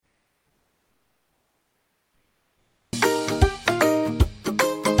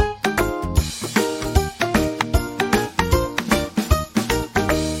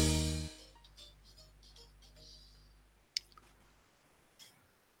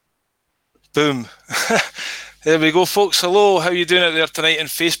Boom. There we go, folks. Hello, how are you doing out there tonight in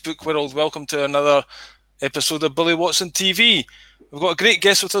Facebook world? Welcome to another episode of Billy Watson TV. We've got a great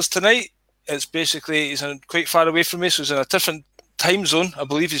guest with us tonight. He's quite far away from me, so he's in a different time zone. I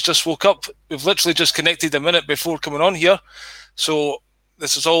believe he's just woke up. We've literally just connected a minute before coming on here. So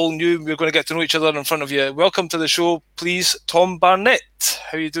this is all new. We're going to get to know each other in front of you. Welcome to the show, please, Tom Barnett.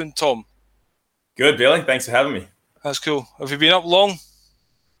 How are you doing, Tom? Good, Billy. Thanks for having me. That's cool. Have you been up long?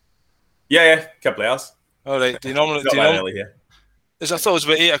 Yeah, a couple of hours. All right. Do you normally? Early here. I thought it was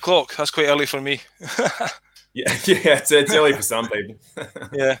about 8 o'clock. That's quite early for me. yeah, it's early for some people.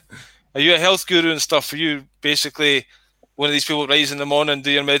 Yeah. Are you a health guru and stuff? Are you basically one of these people that rise in the morning,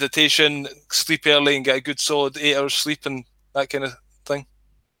 do your meditation, sleep early and get a good solid 8 hours sleep and that kind of thing?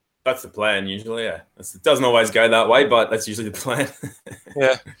 That's the plan usually, yeah. It doesn't always go that way, but that's usually the plan.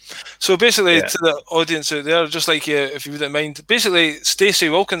 Yeah. So basically, to the audience out there, just like if you wouldn't mind, basically, Stacey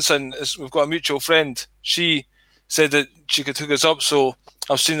Wilkinson, we've got a mutual friend. She said that she could hook us up, so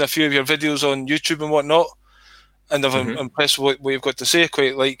I've seen a few of your videos on YouTube and whatnot, and I'm impressed with what you've got to say.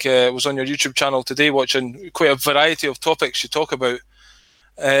 Quite like was on your YouTube channel today watching quite a variety of topics you talk about.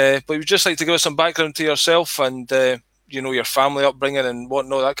 But we'd just like to give us some background to yourself and your family upbringing and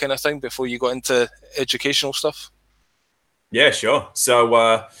whatnot, that kind of thing, before you got into educational stuff. Yeah, sure. So,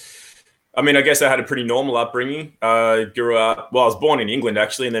 I guess I had a pretty normal upbringing. Grew up, I was born in England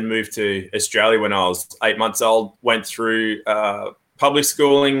actually, and then moved to Australia when I was 8 months old. Went through public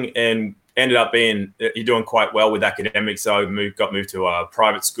schooling and ended up doing quite well with academics. So I got moved to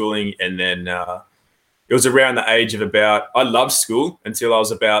private schooling, and then it was around the age of I loved school until I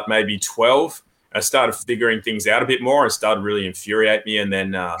was about maybe 12. I started figuring things out a bit more. It started really infuriate me. And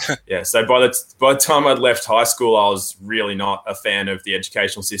then, so by the time I'd left high school, I was really not a fan of the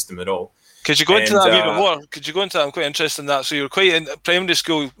educational system at all. Could you go into that a bit more? Could you go into that? I'm quite interested in that. So you were quite in primary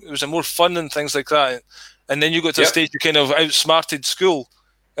school. It was more fun and things like that. And then you got to a stage you kind of outsmarted school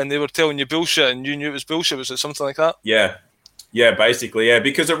and they were telling you bullshit and you knew it was bullshit. Was it something like that? Yeah, basically, yeah.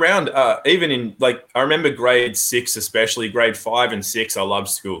 Because around, even in, I remember grade 6, especially grade 5 and 6, I loved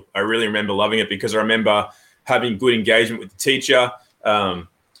school. I really remember loving it because I remember having good engagement with the teacher.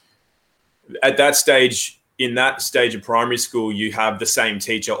 At that stage, in that stage of primary school, you have the same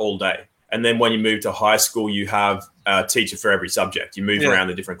teacher all day. And then when you move to high school, you have a teacher for every subject. You move around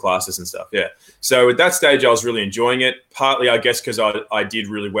the different classes and stuff, yeah. So at that stage, I was really enjoying it, partly, I guess, because I did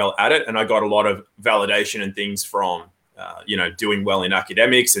really well at it and I got a lot of validation and things from doing well in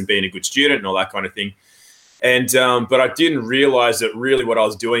academics and being a good student and all that kind of thing. And but I didn't realize that really what I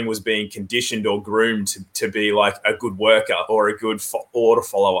was doing was being conditioned or groomed to be like a good worker or a good order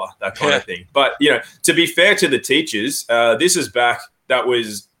follower, that kind of thing. But, to be fair to the teachers, this is that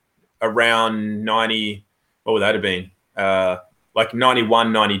was around 90, what would that have been?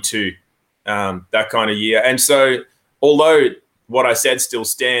 91, 92, that kind of year. And so although what I said still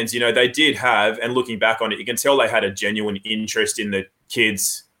stands, they did have, and looking back on it, you can tell they had a genuine interest in the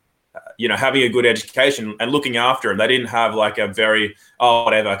kids, having a good education and looking after them. They didn't have like a very,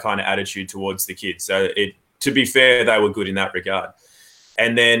 whatever kind of attitude towards the kids. So to be fair, they were good in that regard.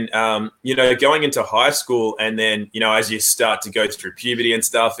 And then, going into high school and then, as you start to go through puberty and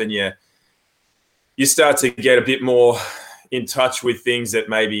stuff and you start to get a bit more in touch with things that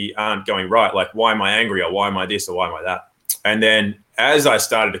maybe aren't going right. Like, why am I angry or why am I this or why am I that? And then as I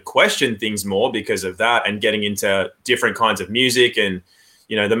started to question things more because of that and getting into different kinds of music and,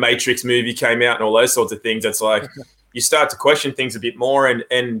 the Matrix movie came out and all those sorts of things, it's like you start to question things a bit more.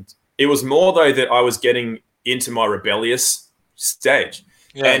 And it was more, though, that I was getting into my rebellious stage.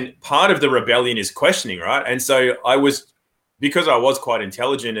 Yeah. And part of the rebellion is questioning, right? And so because I was quite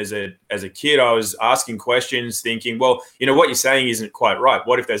intelligent as a kid, I was asking questions, thinking, well, what you're saying isn't quite right.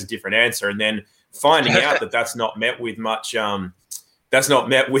 What if there's a different answer? And then finding out that that's not met with much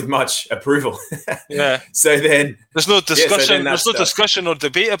approval. Yeah. So then there's no discussion. There's no discussion or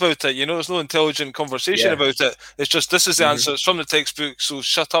debate about it. There's no intelligent conversation about it. It's just, this is the answer. It's from the textbook. So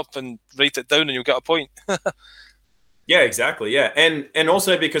shut up and write it down and you'll get a point. Yeah, exactly. Yeah. And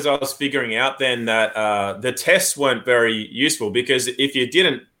also because I was figuring out then that the tests weren't very useful, because if you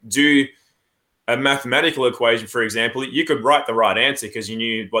didn't do a mathematical equation, for example, you could write the right answer because you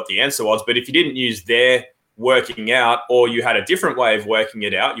knew what the answer was. But if you didn't use their working out or you had a different way of working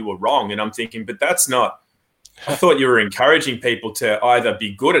it out, you were wrong. And I'm thinking, but that's not, I thought you were encouraging people to either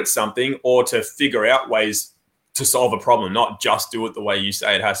be good at something or to figure out ways to solve a problem, not just do it the way you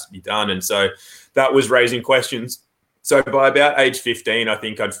say it has to be done. And so that was raising questions. So by about age 15, I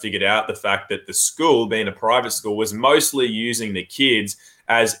think I'd figured out the fact that the school, being a private school, was mostly using the kids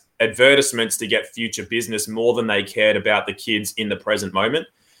as advertisements to get future business more than they cared about the kids in the present moment.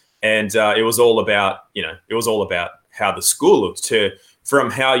 And it was all about, how the school looked,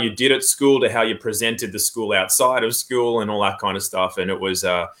 from how you did at school to how you presented the school outside of school and all that kind of stuff. And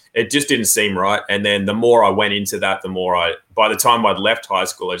it just didn't seem right. And then the more I went into that, by the time I'd left high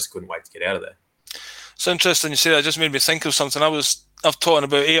school, I just couldn't wait to get out of there. It's interesting you say that. It just made me think of something. I've taught in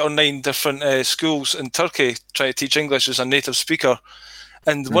about 8 or 9 different schools in Turkey, trying to teach English as a native speaker.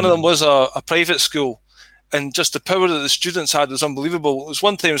 And one of them was a private school. And just the power that the students had was unbelievable. It was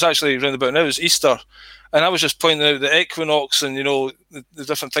one time, it was actually around about now, it was Easter. And I was just pointing out the equinox and, the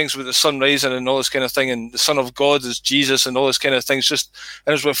different things with the sun rising and all this kind of thing. And the Son of God is Jesus and all this kind of things. And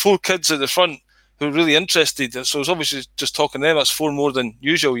there's about 4 kids at the front who were really interested. So I was obviously just talking to them. That's 4 more than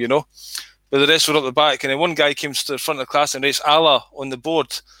usual, But the rest were up the back. And then one guy came to the front of the class and writes Allah on the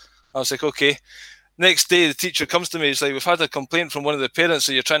board. I was like, okay. Next day, the teacher comes to me. He's like, we've had a complaint from one of the parents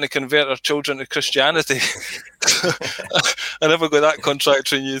that you're trying to convert our children to Christianity. I never got that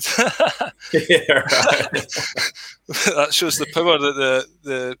contract renewed. Yeah, right. That shows the power that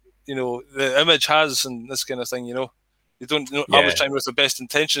the image has and this kind of thing, You don't. I was trying with the best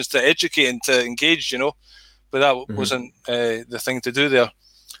intentions to educate and to engage, but that wasn't the thing to do there.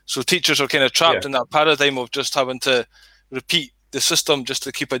 So teachers are kind of trapped in that paradigm of just having to repeat the system just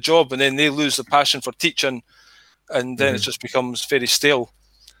to keep a job, and then they lose the passion for teaching, and then it just becomes very stale.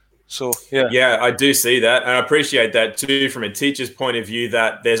 So yeah, I do see that, and I appreciate that too from a teacher's point of view,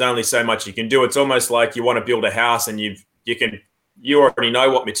 that there's only so much you can do. It's almost like you want to build a house and you already know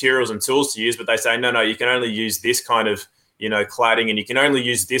what materials and tools to use, but they say no, you can only use this kind of cladding, and you can only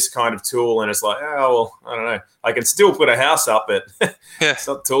use this kind of tool, and it's like, oh well, I don't know, I can still put a house up, but it's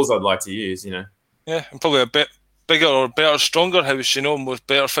not tools I'd like to use, Yeah, and probably a bit bigger or better, stronger house, with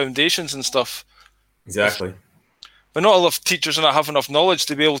better foundations and stuff. Exactly. But not a lot of teachers are not have enough knowledge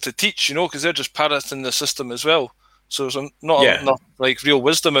to be able to teach, because they're just parroting the system as well. So there's not enough real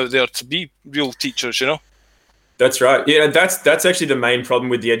wisdom out there to be real teachers, That's right. Yeah, that's actually the main problem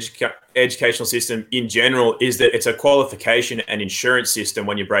with the educational system in general, is that it's a qualification and insurance system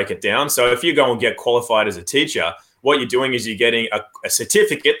when you break it down. So if you go and get qualified as a teacher, what you're doing is you're getting a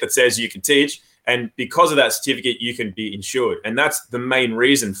certificate that says you can teach. And because of that certificate, you can be insured. And that's the main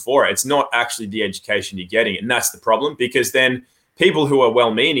reason for it. It's not actually the education you're getting. And that's the problem, because then people who are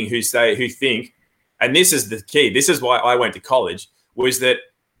well-meaning, who think, and this is the key, this is why I went to college, was that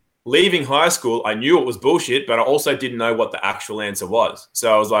leaving high school, I knew it was bullshit, but I also didn't know what the actual answer was.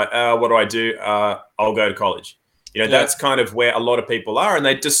 So I was like, what do? I'll go to college. That's kind of where a lot of people are. And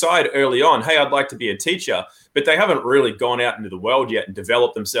they decide early on, hey, I'd like to be a teacher. But they haven't really gone out into the world yet and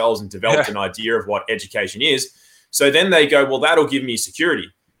developed themselves and developed an idea of what education is. So then they go, well, that'll give me security.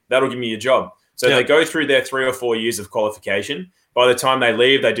 That'll give me a job. So they go through their 3 or 4 years of qualification. By the time they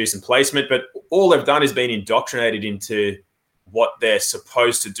leave, they do some placement. But all they've done is been indoctrinated into what they're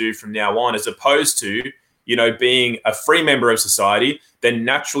supposed to do from now on, as opposed to, being a free member of society, then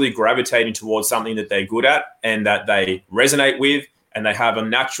naturally gravitating towards something that they're good at and that they resonate with, and they have a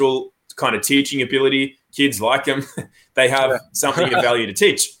natural kind of teaching ability. Kids like them. They have something of value to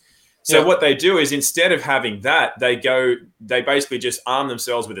teach. So what they do is, instead of having that, they basically just arm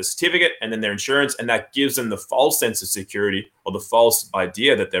themselves with a certificate and then their insurance, and that gives them the false sense of security, or the false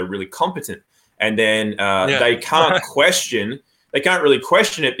idea that they're really competent. And then they can't really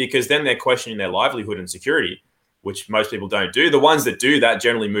question it, because then they're questioning their livelihood and security, which most people don't do. The ones that do that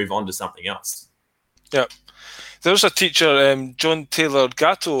generally move on to something else. Yeah. There's a teacher, John Taylor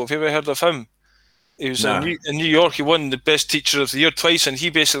Gatto. Have you ever heard of him? He was in New York. He won the best teacher of the year twice, and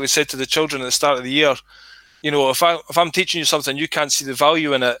he basically said to the children at the start of the year, if I'm teaching you something, you can't see the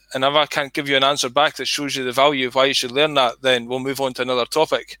value in it, and if I can't give you an answer back that shows you the value of why you should learn that, then we'll move on to another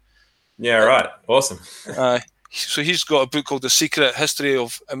topic. Yeah, right. Awesome. So he's got a book called The Secret History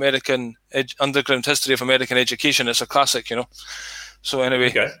of American Underground History of American Education. It's a classic, So anyway.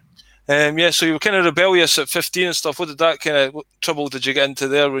 Okay. So you were kind of rebellious at 15 and stuff. What trouble did you get into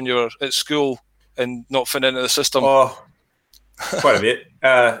there when you were at school and not fitting into the system? Oh, quite a bit.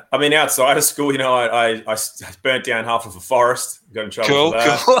 Outside of school, I burnt down half of a forest. Got in trouble for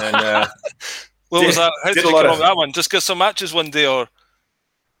that. Cool. And, what was that? How did you get on that one? Just get some matches one day, or?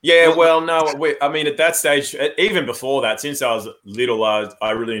 Yeah, well, no. At that stage, even before that, since I was little,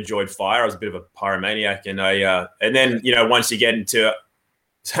 I really enjoyed fire. I was a bit of a pyromaniac, and then once you get into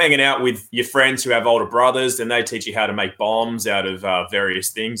hanging out with your friends who have older brothers, then they teach you how to make bombs out of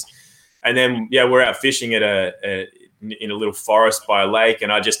various things. And then, we're out fishing in a little forest by a lake,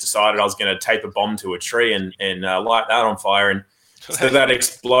 and I just decided I was going to tape a bomb to a tree and light that on fire. And so that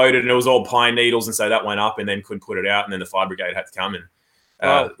exploded, and it was all pine needles, and so that went up, and then couldn't put it out, and then the fire brigade had to come, and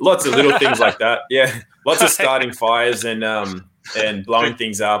lots of little things like that. Yeah, lots of starting fires, and and blowing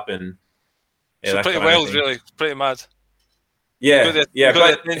things up and so pretty wild, really, pretty mad. Yeah, you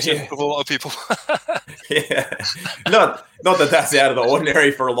got the attention of a lot of people. Yeah, not that that's out of the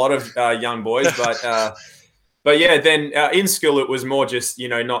ordinary for a lot of young boys, but yeah. Then in school, it was more just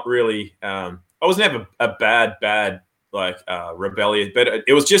not really. I was never a bad like rebellious, but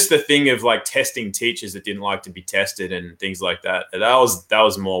it was just the thing of like testing teachers that didn't like to be tested and things like that. That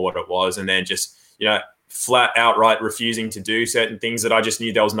was more what it was, and then just flat outright refusing to do certain things that I just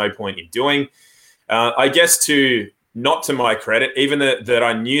knew there was no point in doing. I guess not to my credit, even that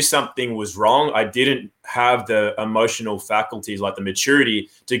I knew something was wrong, I didn't have the emotional faculties, like the maturity,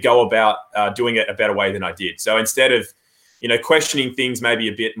 to go about doing it a better way than I did. So instead of, questioning things maybe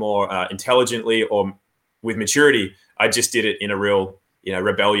a bit more intelligently or with maturity, I just did it in a real,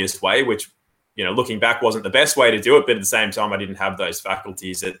 rebellious way, which, looking back wasn't the best way to do it. But at the same time, I didn't have those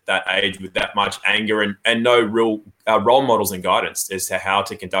faculties at that age with that much anger and no real role models and guidance as to how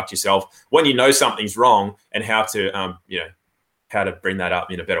to conduct yourself when you know something's wrong and how to, how to bring that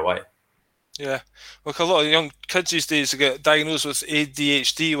up in a better way. Yeah. Look, a lot of young kids these days get diagnosed with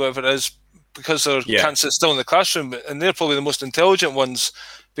ADHD, whatever it is, because they can't sit still in the classroom. And they're probably the most intelligent ones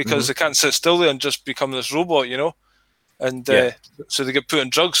because they can't sit still there and just become this robot, And so they get put on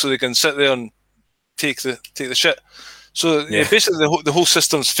drugs so they can sit there and take the shit. So basically the whole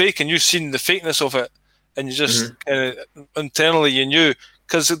system's fake, and you've seen the fakeness of it, and you just internally you knew,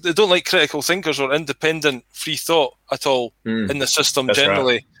 because they don't like critical thinkers or independent free thought at all in the system. That's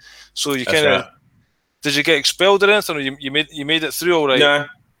generally. Right. So you kind of did you get expelled or anything, or you made it through all right?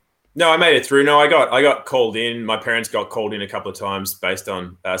 No, I made it through. No, I got called in. My parents got called in a couple of times based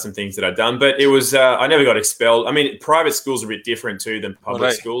on some things that I'd done, but it was I never got expelled. I mean, private schools are a bit different too than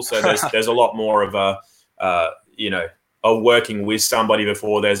public schools, so there's a lot more of a working with somebody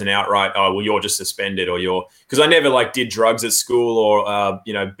before there's an outright you're just suspended, or because I never did drugs at school or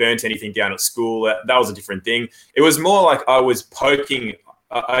burnt anything down at school. That was a different thing. It was more like I was poking.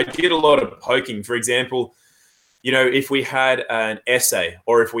 I did a lot of poking. For example, if we had an essay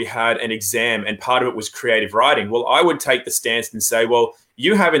or if we had an exam and part of it was creative writing, well, I would take the stance and say, well,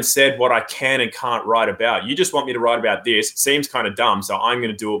 you haven't said what I can and can't write about. You just want me to write about this. It seems kind of dumb, so I'm going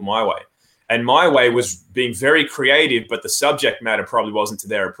to do it my way. And my way was being very creative, but the subject matter probably wasn't to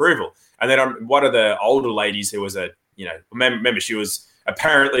their approval. And then one of the older ladies who was remember she was,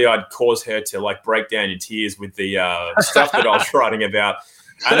 apparently I'd cause her to break down in tears with the stuff that I was writing about.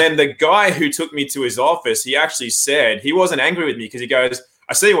 And then the guy who took me to his office, he actually said, he wasn't angry with me because he goes,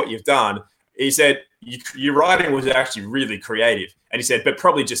 I see what you've done. He said, your writing was actually really creative. And he said, but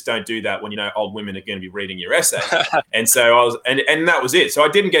probably just don't do that when, old women are going to be reading your essay. And so I was, and that was it. So I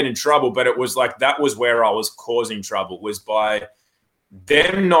didn't get in trouble, but it was that was where I was causing trouble, was by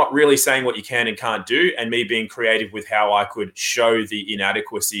them not really saying what you can and can't do, and me being creative with how I could show the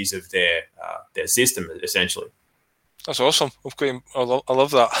inadequacies of their system, essentially. That's awesome. I love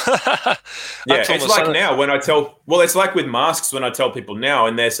that. Yeah, it's like now when I it's like with masks when I tell people now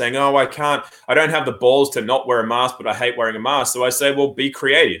and they're saying, oh, I don't have the balls to not wear a mask, but I hate wearing a mask. So I say, well, be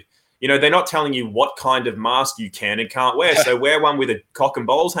creative. They're not telling you what kind of mask you can and can't wear. So wear one with a cock and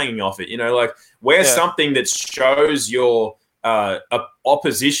balls hanging off it, wear something that shows your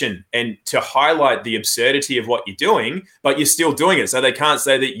opposition and to highlight the absurdity of what you're doing, but you're still doing it. So they can't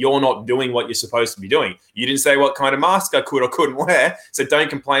say that you're not doing what you're supposed to be doing. You didn't say what kind of mask I could or couldn't wear, so don't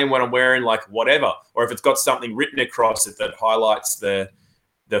complain when I'm wearing whatever, or if it's got something written across it that highlights the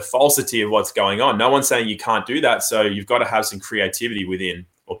falsity of what's going on. No one's saying you can't do that, so you've got to have some creativity within,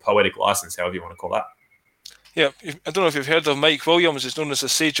 or poetic license, however you want to call that. Yeah, I don't know if you've heard of Mike Williams. He's known as the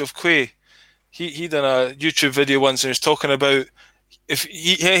Sage of Quay. He done a YouTube video once and he was talking about if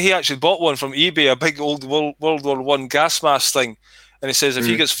he actually bought one from eBay, a big old World War I gas mask thing, and he says if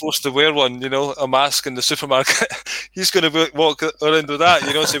he gets forced to wear one, a mask in the supermarket, he's going to walk around with that,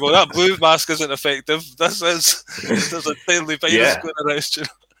 say, well, that blue mask isn't effective. This is there's a deadly virus going around.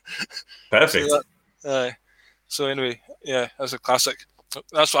 Perfect. So anyway, that's a classic.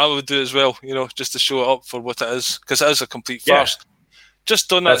 That's what I would do as well, just to show it up for what it is, because it is a complete farce.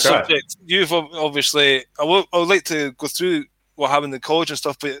 Just on that subject, you've obviously, I would like to go through what happened in college and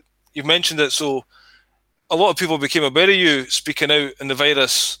stuff, but you've mentioned it, so a lot of people became aware of you speaking out in the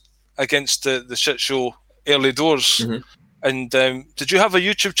virus against the shit show early doors. And did you have a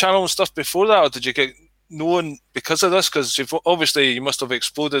YouTube channel and stuff before that, or did you get known because of this? Because you must have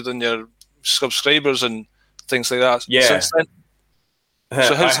exploded in your subscribers and things like that since then.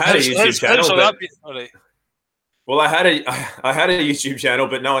 So I had a YouTube channel. Well, I had a YouTube channel,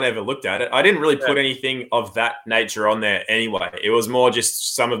 but no one ever looked at it. I didn't really put anything of that nature on there anyway. It was more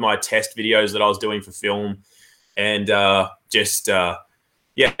just some of my test videos that I was doing for film. and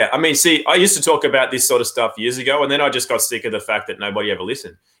yeah, I mean, see, I used to talk about this sort of stuff years ago, and then I just got sick of the fact that nobody ever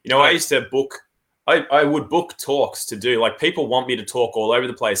listened. Right. I used to I would book talks to do. Like, people want me to talk all over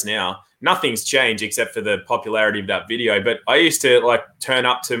the place now. Nothing's changed except for the popularity of that video. But I used to, like, turn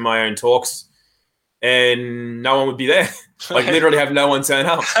up to my own talks and no one would be there. Like, literally have no one turn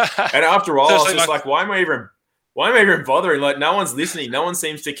up. And after a while, I was just like, why am I even bothering? Like, no one's listening. No one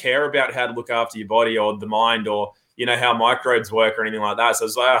seems to care about how to look after your body or the mind or, how microbes work or anything like that. So I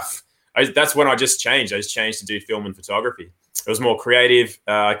was like, that's when I just changed. I just changed to do film and photography. It was more creative.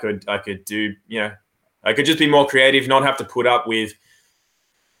 I could do, I could just be more creative, not have to put up with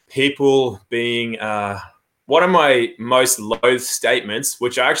people being, one of my most loathed statements,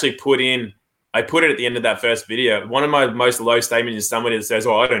 which I actually put it at the end of that first video. One of my most loathed statements is somebody that says,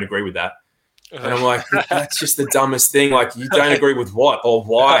 I don't agree with that. And I'm like, that's just the dumbest thing. Like, you don't agree with what or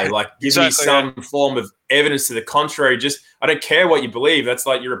why? Like, give me some form of evidence to the contrary. Just, I don't care what you believe. That's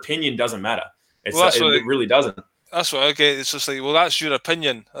like, your opinion doesn't matter. It really doesn't. That's what I get. It's just like, well, that's your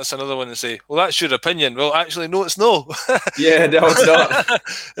opinion. That's another one to say, well, that's your opinion. Well, actually, no, it's no. Yeah, no, it's not.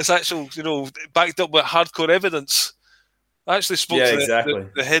 It's actual, backed up with hardcore evidence. I actually spoke to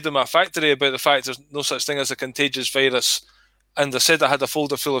the head of my factory about the fact there's no such thing as a contagious virus. And I said I had a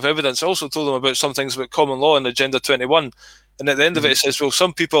folder full of evidence. I also told them about some things about common law and Agenda 21. And at the end of it says, well,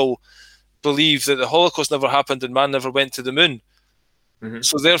 some people believe that the Holocaust never happened and man never went to the moon. Mm-hmm.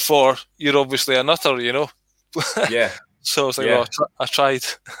 So therefore, you're obviously a nutter, Yeah. So I was like, well, I tried.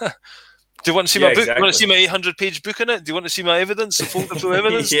 Do you want to see my book? Exactly. Do you want to see my 800-page book in it? Do you want to see my evidence? The folder full of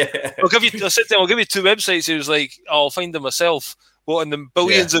evidence? Yeah. I'll give you 2 websites. He was like, I'll find them myself. What, in the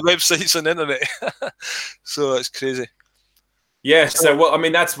billions of websites on the internet? So it's crazy. Yeah. So, well, I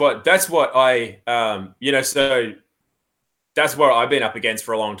mean, that's what I, so that's what I've been up against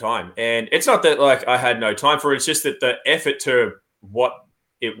for a long time. And it's not that, like, I had no time for it. It's just that the effort to what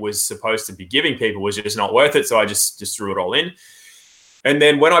it was supposed to be giving people was just not worth it. So I just threw it all in. And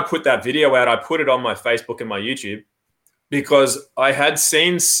then when I put that video out, I put it on my Facebook and my YouTube because I had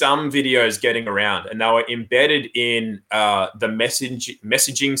seen some videos getting around and they were embedded in the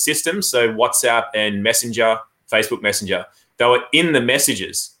messaging system. So WhatsApp and Messenger, Facebook Messenger. They were in the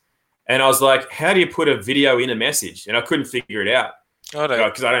messages. And I was like, how do you put a video in a message? And I couldn't figure it out.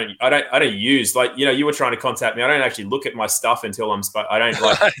 Because I don't use, like, you were trying to contact me. I don't actually look at my stuff until I'm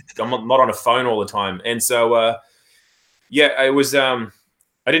not on a phone all the time. And so, it was, I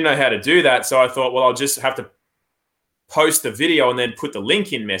didn't know how to do that. So I thought, well, I'll just have to post the video and then put the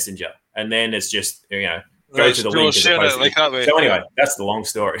link in Messenger. And then it's just, go to the link. So anyway, that's the long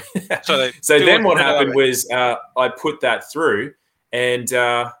story. So then what happened was I put that through and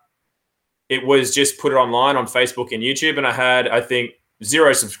it was just put it online on Facebook and YouTube. And I had, I think,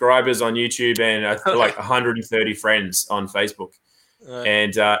 0 subscribers on YouTube and like 130 friends on Facebook. Right.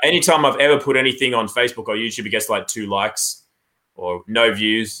 And anytime I've ever put anything on Facebook or YouTube, it gets like 2 likes or no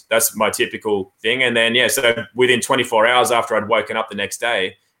views. That's my typical thing. And then, so within 24 hours after I'd woken up the next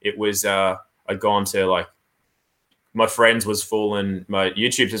day, it was, I'd gone to like, my friends was full and my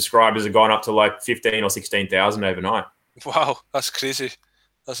YouTube subscribers had gone up to like 15 or 16,000 overnight. Wow, that's crazy.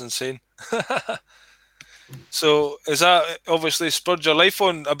 That's insane. So is that obviously spurred your life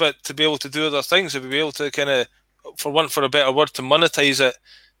on a bit to be able to do other things, to be able to kind of, for a better word, to monetize it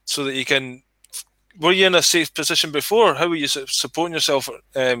so that you can, were you in a safe position before? How were you supporting yourself?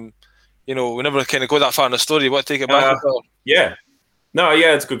 We never kind of go that far in the story. What, take it back? Yeah. No,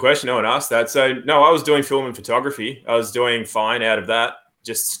 yeah, it's a good question. No one asked that. So, no, I was doing film and photography. I was doing fine out of that,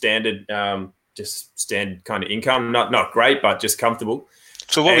 just standard kind of income. Not great, but just comfortable.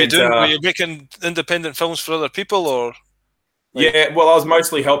 So what were you doing? Were you making independent films for other people or? Yeah, well, I was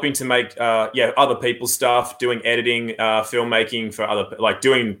mostly helping to make, other people's stuff, doing editing, filmmaking for other, like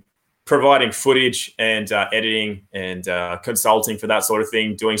providing footage and editing and consulting for that sort of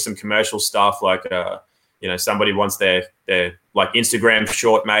thing, doing some commercial stuff like, somebody wants their like Instagram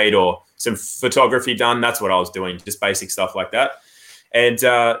short made or some photography done. That's what I was doing, just basic stuff like that. And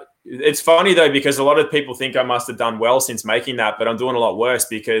it's funny though, because a lot of people think I must have done well since making that, but I'm doing a lot worse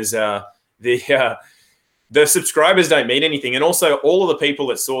because the subscribers don't mean anything. And also all of the people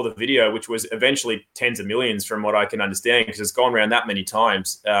that saw the video, which was eventually tens of millions from what I can understand, because it's gone around that many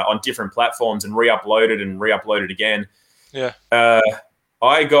times on different platforms and re-uploaded again. Yeah.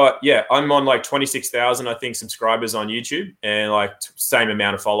 I'm on like 26,000, I think, subscribers on YouTube and like same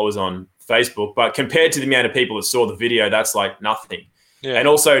amount of followers on Facebook. But compared to the amount of people that saw the video, that's like nothing. Yeah. And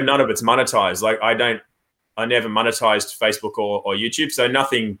also none of it's monetized. Like I never monetized Facebook or YouTube. So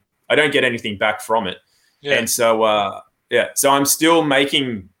I don't get anything back from it. Yeah. And so, so I'm still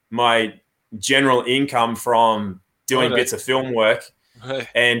making my general income from doing bits of film work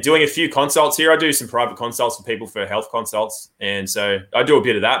and doing a few consults here. I do some private consults for people for health consults. And so I do a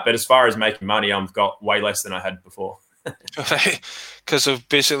bit of that. But as far as making money, I've got way less than I had before. Because of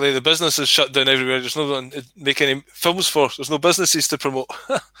basically the business is shut down everywhere. There's no one to make any films for. There's no businesses to promote.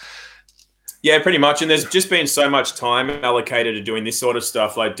 Yeah, pretty much. And there's just been so much time allocated to doing this sort of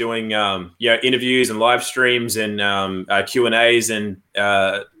stuff, like doing interviews and live streams and Q&As and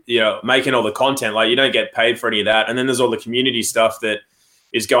making all the content. Like, you don't get paid for any of that. And then there's all the community stuff that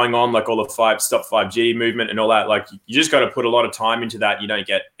is going on, like all the Stop 5G movement and all that. Like, you just got to put a lot of time into that. You don't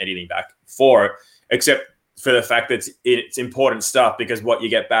get anything back for it, except for the fact that it's important stuff, because what you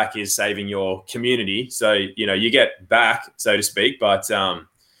get back is saving your community. So, you get back, so to speak, but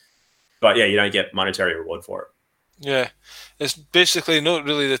yeah, you don't get monetary reward for it. Yeah, it's basically not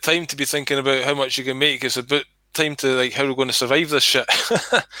really the time to be thinking about how much you can make. It's about time to, like, how we're going to survive this shit.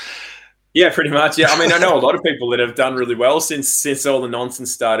 Yeah, pretty much. Yeah, I mean, I know a lot of people that have done really well since all the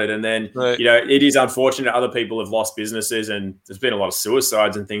nonsense started, and then it is unfortunate other people have lost businesses, and there's been a lot of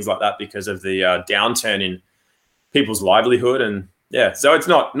suicides and things like that because of the downturn in people's livelihood. And yeah, so it's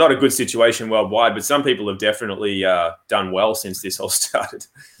not a good situation worldwide, but some people have definitely done well since this all started.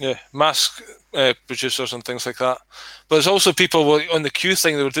 Yeah, mask producers and things like that. But there's also people on the Q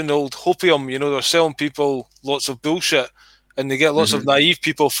thing, they were doing the old hopium, they're selling people lots of bullshit, and they get lots of naive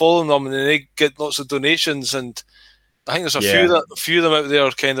people following them, and then they get lots of donations. And I think there's a few of them out there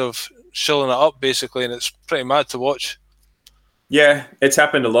kind of shilling it up, basically, and it's pretty mad to watch. Yeah, it's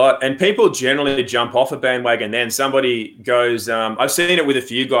happened a lot. And people generally jump off a bandwagon. Then somebody goes, I've seen it with a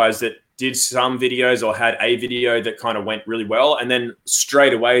few guys that did some videos or had a video that kind of went really well. And then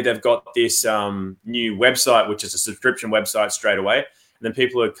straight away, they've got this new website, which is a subscription website straight away. And then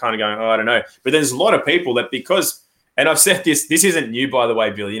people are kind of going, I don't know. But there's a lot of people that and I've said this isn't new, by the way,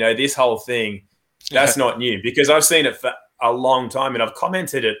 Bill, this whole thing, that's not new, because I've seen it for a long time and I've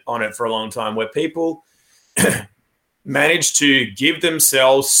commented on it for a long time, where people manage to give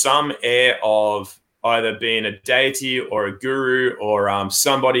themselves some air of either being a deity or a guru or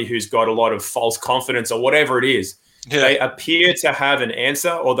somebody who's got a lot of false confidence or whatever it is. Yeah. They appear to have an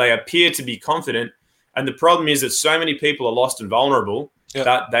answer, or they appear to be confident. And the problem is that so many people are lost and vulnerable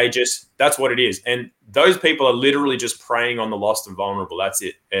that that's what it is. And those people are literally just preying on the lost and vulnerable. That's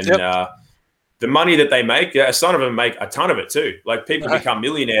it. And the money that they make, some of them make a ton of it too. Like, people become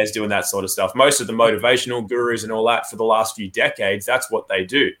millionaires doing that sort of stuff. Most of the motivational gurus and all that for the last few decades, that's what they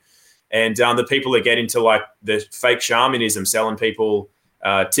do. And the people that get into like the fake shamanism, selling people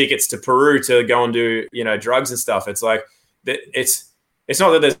tickets to Peru to go and do, drugs and stuff. It's like, it's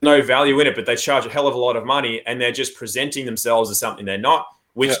not that there's no value in it, but they charge a hell of a lot of money, and they're just presenting themselves as something they're not,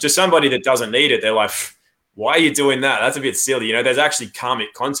 which to somebody that doesn't need it, they're like, why are you doing that? That's a bit silly. There's actually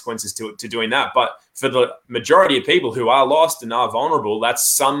karmic consequences to doing that. But for the majority of people who are lost and are vulnerable,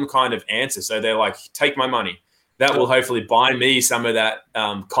 that's some kind of answer. So they're like, take my money. That will hopefully buy me some of that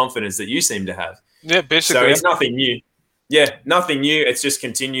confidence that you seem to have. Yeah, basically. So it's nothing new. Yeah, nothing new. It's just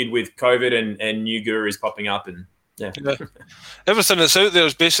continued with COVID and new gurus popping up. And everything that's out there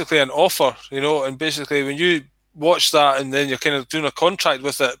is basically an offer, and basically when you watch that and then you're kind of doing a contract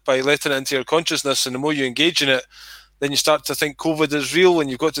with it by letting it into your consciousness, and the more you engage in it, then you start to think COVID is real and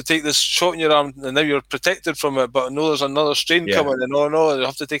you've got to take this shot in your arm, and now you're protected from it, but no, there's another strain coming, and no, you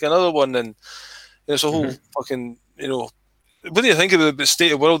have to take another one, and it's a whole fucking, what do you think of the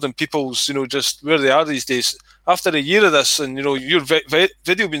state of the world and people's, just where they are these days? After a year of this, and your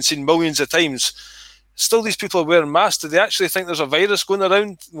video been seen millions of times, still these people are wearing masks. Do they actually think there's a virus going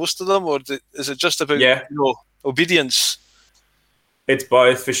around, most of them, or is it just about obedience? It's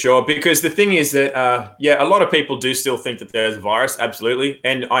both, for sure, because the thing is that a lot of people do still think that there's a virus, absolutely,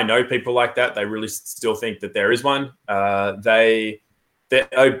 and I know people like that. They really still think that there is one. The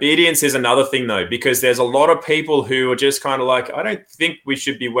obedience is another thing, though, because there's a lot of people who are just kind of like, I don't think we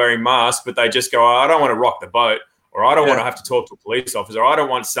should be wearing masks, but they just go, I don't want to rock the boat, or I don't want to have to talk to a police officer, or I don't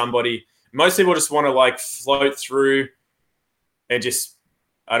want somebody. Most people just want to like float through and just,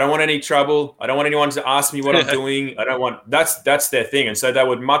 I don't want any trouble. I don't want anyone to ask me what I'm doing. I don't want, that's their thing. And so they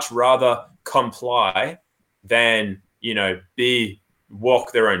would much rather comply than,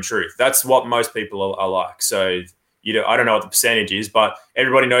 walk their own truth. That's what most people are like. So, I don't know what the percentage is, but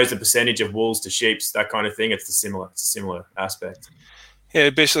everybody knows the percentage of wolves to sheeps, that kind of thing. It's a similar aspect. Yeah,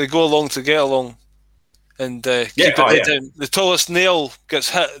 basically go along to get along. And keep it down. The tallest nail gets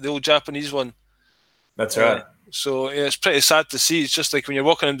hit, the old Japanese one. That's right. So it's pretty sad to see. It's just like when you're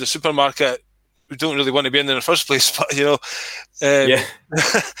walking into the supermarket, we don't really want to be in there in the first place, but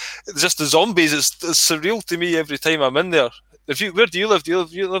just the zombies, it's surreal to me every time I'm in there. Where do you live? Do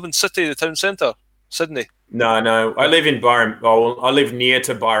you live in City, the town centre, Sydney? No. I live in Byron. Well, I live near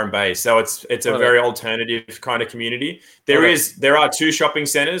to Byron Bay, so it's a very alternative kind of community. There are 2 shopping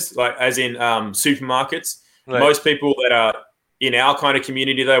centres, like as in supermarkets. Right. Most people that are in our kind of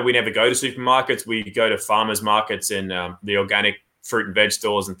community, though, we never go to supermarkets. We go to farmers markets and the organic fruit and veg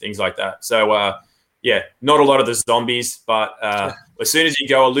stores and things like that. So, not a lot of the zombies, but as soon as you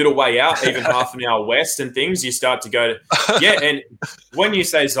go a little way out, even half an hour west and things, you start to go to, and when you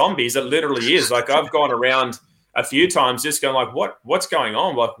say zombies, it literally is. Like, I've gone around a few times just going like, what's going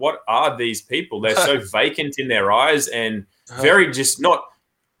on? Like, what are these people? They're so vacant in their eyes and very just not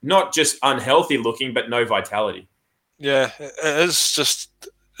just unhealthy looking, but no vitality. Yeah, it's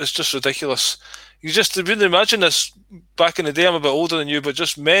just ridiculous. You wouldn't imagine this back in the day. I'm a bit older than you, but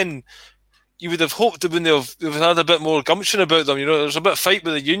just men, you would have hoped that when they've had a bit more gumption about them. There's a bit of fight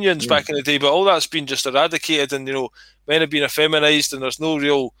with the unions back in the day, but all that's been just eradicated, and men have been effeminized, and there's no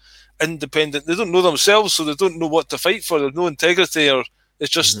real independent. They don't know themselves, so they don't know what to fight for. There's no integrity, or it's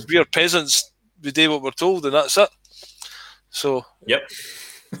just we're peasants. We do what we're told, and that's it. So yep.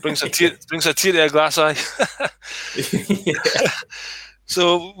 Brings a tear to a glass eye.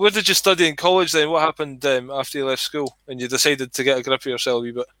 So, where did you study in college then? What happened after you left school and you decided to get a grip of yourself a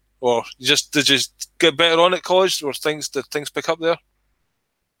wee bit, or did you get better on at college? Did things pick up there?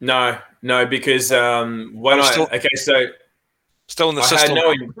 No, because still in the system.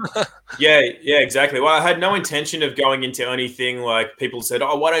 Exactly. Well, I had no intention of going into anything like people said,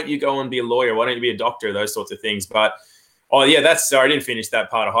 "Oh, why don't you go and be a lawyer? Why don't you be a doctor?" Those sorts of things, but. I didn't finish that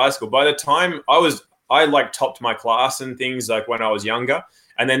part of high school. By the time I like topped my class and things like when I was younger.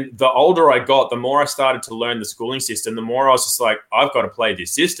 And then the older I got, the more I started to learn the schooling system, the more I was just like, I've got to play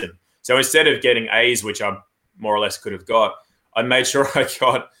this system. So instead of getting A's, which I more or less could have got, I made sure I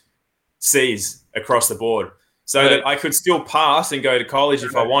got C's across the board so that I could still pass and go to college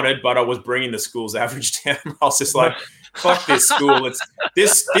if I wanted, but I was bringing the school's average down. I was just like, fuck this school.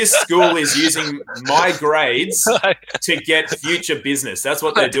 This school is using my grades to get future business. That's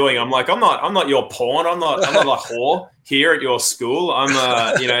what they're doing. I'm like, I'm not your pawn. I'm not a whore here at your school. I'm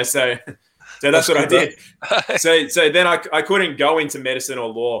so that's what I did. So then I couldn't go into medicine or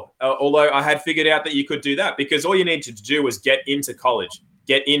law, although I had figured out that you could do that, because all you needed to do was get into college,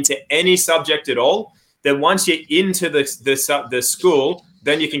 get into any subject at all. Then once you're into the school,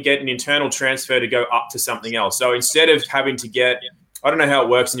 then you can get an internal transfer to go up to something else. So instead of having to get, I don't know how it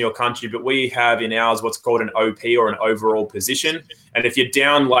works in your country, but we have in ours what's called an OP, or an overall position. And if you're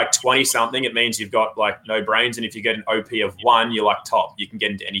down like 20 something, it means you've got like no brains. And if you get an OP of 1, you're like top. You can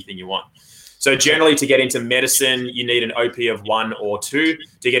get into anything you want. So generally to get into medicine, you need an OP of 1 or 2.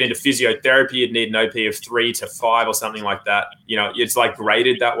 To get into physiotherapy, you'd need an OP of 3 to 5 or something like that. It's like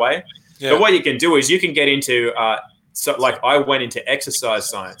graded that way. Yeah. But what you can do is you can get into, I went into exercise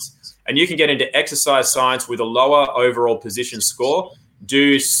science, and you can get into exercise science with a lower overall position score,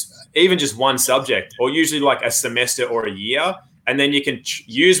 do even just one subject, or usually like a semester or a year. And then you can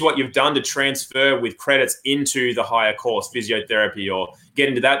use what you've done to transfer with credits into the higher course, physiotherapy, or get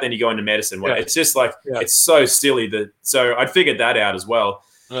into that. Then you go into medicine. Yeah. It's just like, it's so silly so I'd figured that out as well.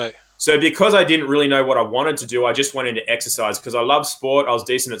 Right. So because I didn't really know what I wanted to do, I just went into exercise because I love sport. I was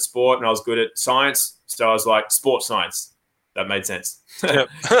decent at sport and I was good at science. So I was like, sports science. That made sense. Yep.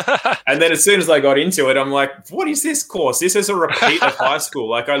 And then as soon as I got into it, I'm like, what is this course? This is a repeat of high school.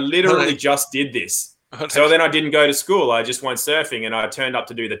 Like, I literally just did this. So then I didn't go to school. I just went surfing, and I turned up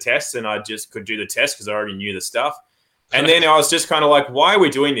to do the tests, and I just could do the test because I already knew the stuff. And then I was just kind of like, why are we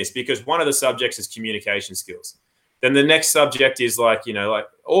doing this? Because one of the subjects is communication skills. Then the next subject is like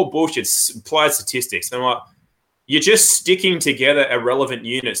all bullshit, applied statistics. And I'm like, you're just sticking together irrelevant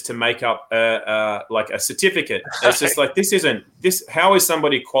units to make up a certificate. It's just like, how is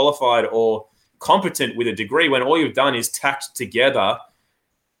somebody qualified or competent with a degree when all you've done is tacked together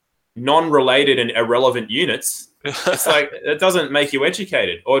non-related and irrelevant units? It's like, it doesn't make you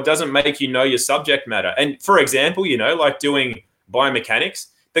educated, or it doesn't make you know your subject matter. And for example, like doing biomechanics,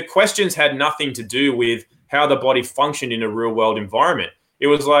 the questions had nothing to do with how the body functioned in a real world environment. It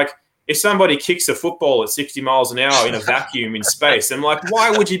was like, if somebody kicks a football at 60 miles an hour in a vacuum in space, I'm like,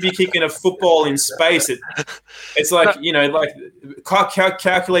 why would you be kicking a football in space? It's like,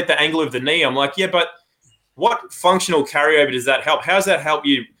 calculate the angle of the knee. I'm like, yeah, but what functional carryover does that help? How does that help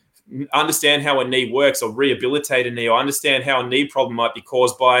you understand how a knee works, or rehabilitate a knee, or understand how a knee problem might be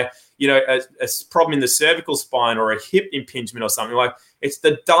caused by, a problem in the cervical spine or a hip impingement or something? Like, it's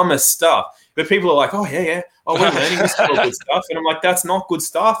the dumbest stuff. But people are like, oh, yeah. Oh, we're learning this all good stuff. And I'm like, that's not good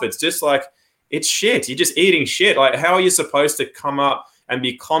stuff. It's just like, it's shit. You're just eating shit. Like, how are you supposed to come up and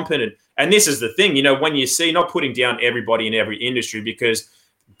be competent. And this is the thing, when you see, not putting down everybody in every industry, because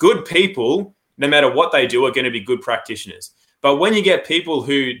good people, no matter what they do, are going to be good practitioners. But when you get people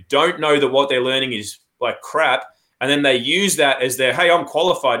who don't know that what they're learning is like crap, and then they use that as their, hey, I'm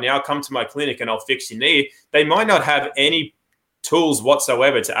qualified now, come to my clinic and I'll fix your knee, they might not have any tools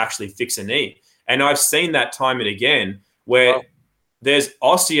whatsoever to actually fix a knee. And I've seen that time and again where there's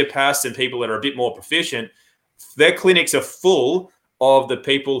osteopaths and people that are a bit more proficient. Their clinics are full of the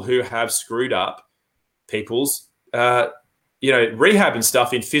people who have screwed up people's rehab and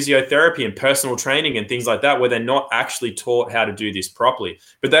stuff in physiotherapy and personal training and things like that, where they're not actually taught how to do this properly.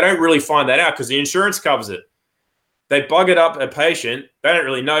 But they don't really find that out because the insurance covers it. They buggered up a patient. They don't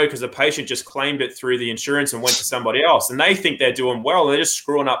really know because the patient just claimed it through the insurance and went to somebody else. And they think they're doing well. They're just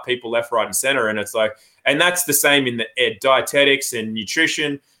screwing up people left, right, and center. And it's like, and that's the same in the dietetics and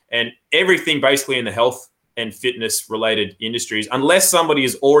nutrition and everything basically in the health and fitness related industries. Unless somebody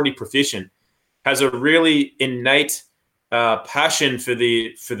is already proficient, has a really innate passion for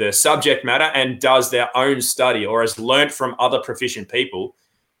the subject matter and does their own study or has learned from other proficient people,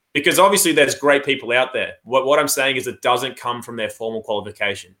 because obviously there's great people out there. What I'm saying is it doesn't come from their formal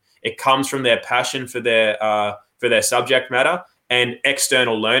qualification. It comes from their passion for their subject matter and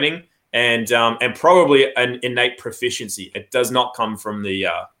external learning and probably an innate proficiency. It does not come from the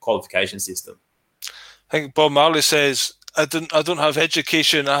qualification system. I think Bob Marley says, I don't have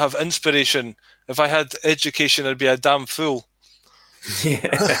education, I have inspiration. If I had education, I'd be a damn fool.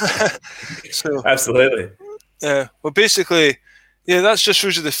 Yeah. So, absolutely. Yeah. Well, basically, yeah, that just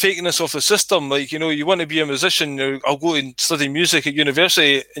shows you the fakeness of the system. Like, you want to be a musician, I'll go and study music at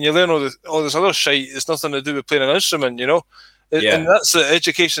university and you learn all this other shit. It's nothing to do with playing an instrument, Yeah. And that's the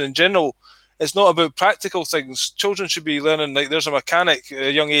education in general. It's not about practical things. Children should be learning, like there's a mechanic at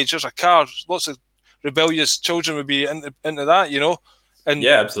a young age, there's a car. Lots of rebellious children would be into that, And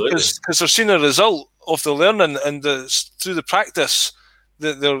yeah, absolutely, because they're seeing a result of the learning and through the practice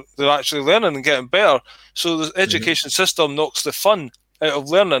that they're actually learning and getting better. So the education system knocks the fun out of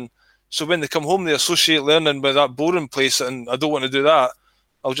learning. So when they come home, they associate learning with that boring place, and I don't want to do that.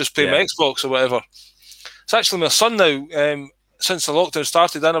 I'll just play my Xbox or whatever. It's actually my son now. Since the lockdown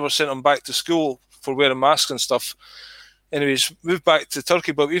started, I never sent him back to school for wearing masks and stuff. Anyways, moved back to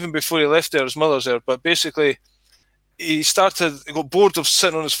Turkey, but even before he left there, his mother's there. But basically, he got bored of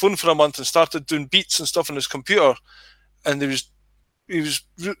sitting on his phone for a month and started doing beats and stuff on his computer. And he was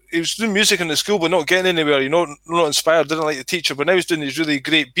doing music in the school, but not getting anywhere. Not inspired. Didn't like the teacher, but now he's doing these really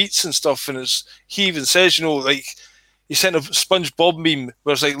great beats and stuff. And he even says, like he sent a SpongeBob meme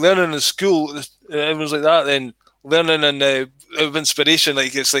where it's like learning in school, everyone's like that. Then learning and out of inspiration,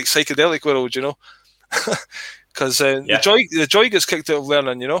 like it's like psychedelic world, Because the joy gets kicked out of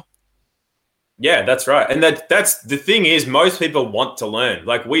learning, Yeah, that's right. And that's the thing is, most people want to learn.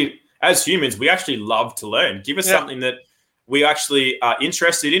 Like we, as humans, we actually love to learn. Give us something that we actually are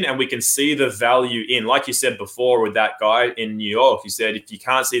interested in and we can see the value in. Like you said before with that guy in New York, you said, if you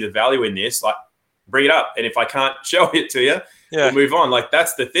can't see the value in this, like bring it up. And if I can't show it to you, we'll move on. Like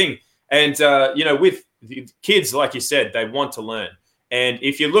that's the thing. And, with kids, like you said, they want to learn. And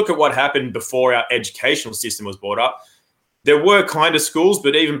if you look at what happened before our educational system was brought up, there were kind of schools,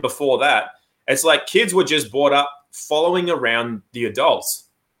 but even before that, it's like kids were just brought up following around the adults,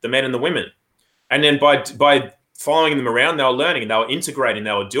 the men and the women. And then by following them around, they were learning and they were integrating,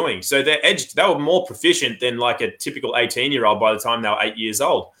 they were doing. So they were more proficient than like a typical 18-year-old by the time they were 8 years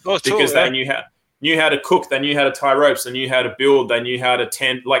old. Because they knew how to cook, they knew how to tie ropes, they knew how to build, they knew how to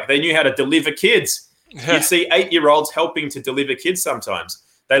they knew how to deliver kids. Yeah. You'd see 8-year-olds helping to deliver kids sometimes.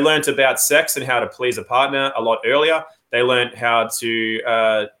 They learned about sex and how to please a partner a lot earlier. They learned how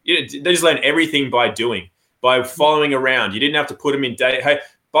to, they just learned everything by doing, by following around. You didn't have to put them in date. Hey,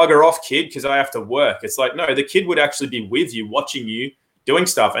 bugger off, kid, because I have to work. It's like, no, the kid would actually be with you, watching you, doing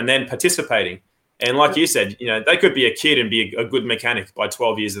stuff, and then participating. And like you said, they could be a kid and be a good mechanic by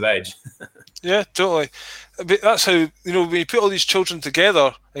 12 years of age. Yeah, totally. But that's how, when you put all these children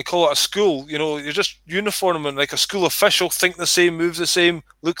together and call it a school, you're just uniforming like a school official, think the same, move the same,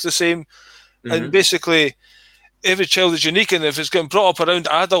 look the same. Mm-hmm. And basically, every child is unique. And if it's getting brought up around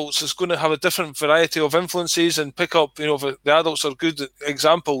adults, it's going to have a different variety of influences and pick up, if the adults are good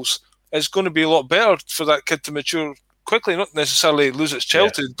examples, it's going to be a lot better for that kid to mature quickly, not necessarily lose its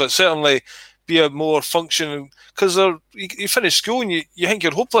childhood, but certainly be a more functioning, because you finish school and you think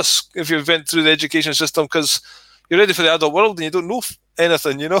you're hopeless if you went through the education system because you're ready for the adult world and you don't know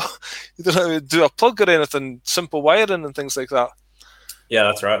anything, you don't have to do a plug or anything, simple wiring and things like that. Yeah,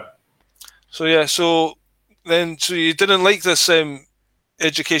 that's right. So so you didn't like this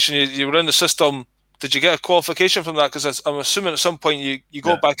education, you were in the system did you get a qualification from that? Because I'm assuming at some point you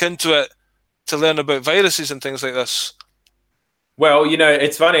go back into it to learn about viruses and things like this. Well,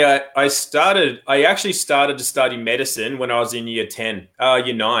 it's funny. I actually started to study medicine when I was in year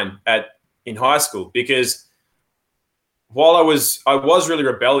 9 in high school, because while I was really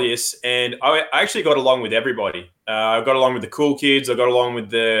rebellious, and I actually got along with everybody. I got along with the cool kids. I got along with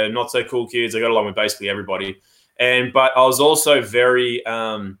the not so cool kids. I got along with basically everybody. But I was also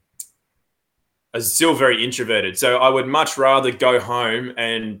I was still very introverted. So I would much rather go home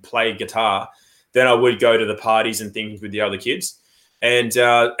and play guitar than I would go to the parties and things with the other kids. And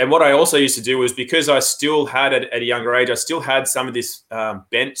what I also used to do was, because I still had at a younger age, I still had some of this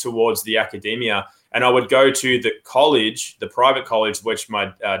bent towards the academia. And I would go to the college, the private college, which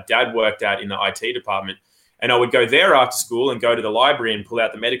my dad worked at in the IT department. And I would go there after school and go to the library and pull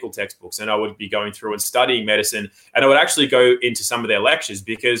out the medical textbooks. And I would be going through and studying medicine. And I would actually go into some of their lectures,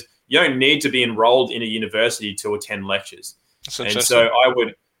 because you don't need to be enrolled in a university to attend lectures. And so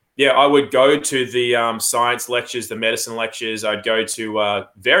I would go to the science lectures, the medicine lectures. I'd go to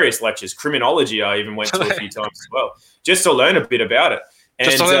various lectures. Criminology, I even went to a few times as well, just to learn a bit about it.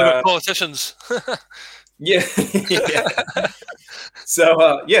 Just to learn about politicians. Yeah.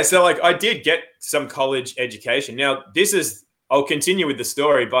 So like I did get some college education. Now, I'll continue with the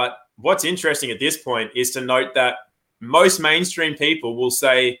story, but what's interesting at this point is to note that most mainstream people will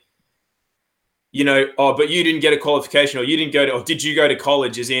say, oh, but you didn't get a qualification, or you didn't or did you go to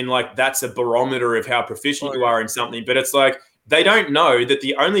college, as in like that's a barometer of how proficient you are in something. But it's like, they don't know that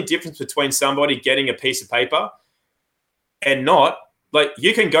the only difference between somebody getting a piece of paper and not, like,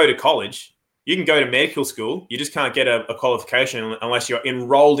 you can go to college, you can go to medical school, you just can't get a qualification unless you're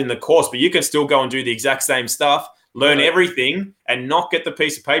enrolled in the course, but you can still go and do the exact same stuff, learn everything, and not get the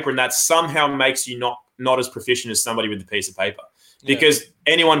piece of paper. And that somehow makes you not as proficient as somebody with the piece of paper, because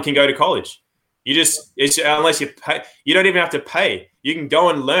anyone can go to college. Unless you pay, you don't even have to pay. You can go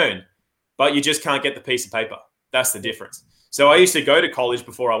and learn, but you just can't get the piece of paper. That's the difference. So I used to go to college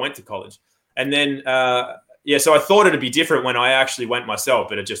before I went to college. And then, so I thought it'd be different when I actually went myself,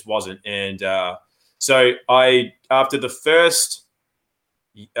 but it just wasn't. And so after the first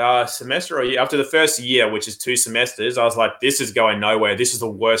semester, or after the first year, which is 2 semesters, I was like, this is going nowhere. This is the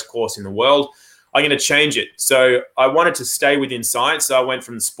worst course in the world. I'm going to change it. So I wanted to stay within science. So I went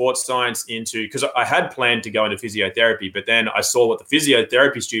from sports science because I had planned to go into physiotherapy, but then I saw what the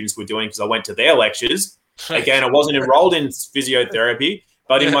physiotherapy students were doing because I went to their lectures. Again, I wasn't enrolled in physiotherapy,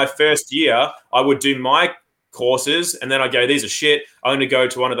 but in my first year, I would do my courses, and then I go, these are shit. I'm going to go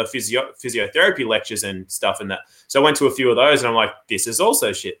to one of the physiotherapy lectures and stuff and that. So I went to a few of those, and I'm like, this is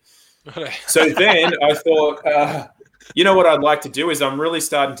also shit. So then I thought, what I'd like to do is I'm really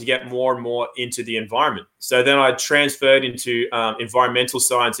starting to get more and more into the environment. So then I transferred into environmental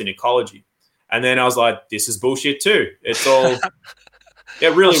science and ecology. And then I was like, this is bullshit too. It's all...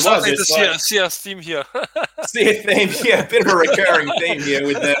 It really was. It's see a theme here. See a theme, a bit of a recurring theme here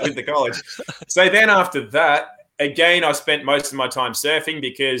with the college. So then after that, again, I spent most of my time surfing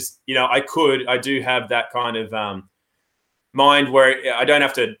because, I do have that kind of mind where I don't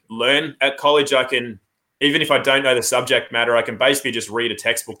have to learn at college. I can, even if I don't know the subject matter, I can basically just read a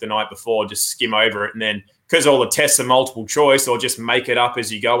textbook the night before, just skim over it. And then because all the tests are multiple choice, or just make it up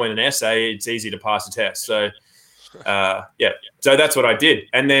as you go in an essay, it's easy to pass a test. So so that's what I did.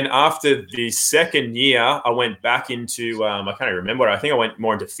 And then after the second year, I went back into I can't even remember. I think I went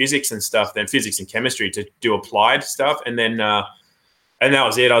more into physics and stuff, then physics and chemistry to do applied stuff. And then that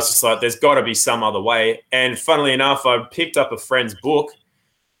was it. I was just like, there's got to be some other way. And funnily enough, I picked up a friend's book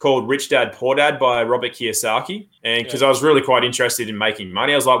called Rich Dad Poor Dad by Robert Kiyosaki. And because I was really quite interested in making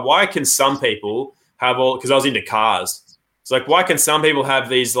money, I was like, why can some people have because I was into cars. It's like, why can some people have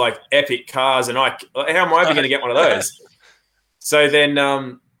these like epic cars and how am I ever going to get one of those? So then,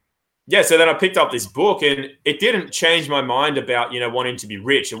 so then I picked up this book, and it didn't change my mind about, wanting to be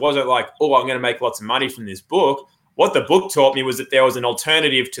rich. It wasn't like, oh, I'm going to make lots of money from this book. What the book taught me was that there was an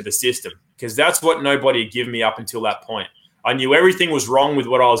alternative to the system, because that's what nobody had given me up until that point. I knew everything was wrong with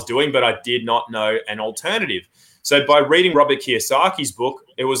what I was doing, but I did not know an alternative. So by reading Robert Kiyosaki's book,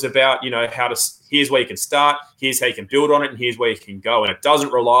 it was about, here's where you can start, here's how you can build on it, and here's where you can go. And it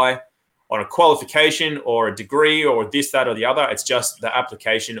doesn't rely on a qualification or a degree or this, that, or the other. It's just the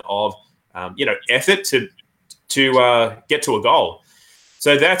application of, effort to get to a goal.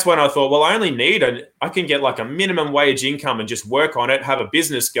 So that's when I thought, well, I only need I can get like a minimum wage income and just work on it, have a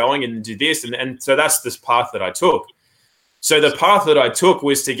business going and do this. And so that's this path that I took. So the path that I took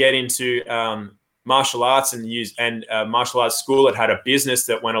was to get into martial arts and martial arts school. It had a business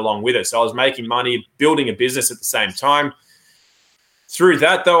that went along with it. So I was making money, building a business at the same time. Through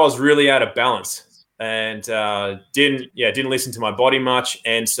that, though, I was really out of balance. and didn't listen to my body much.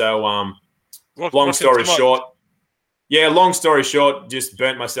 And so, long story short, just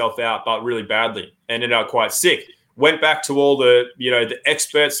burnt myself out, but really badly. Ended up quite sick. Went back to all the the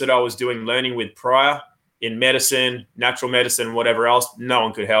experts that I was doing learning with prior in medicine, natural medicine, whatever else. No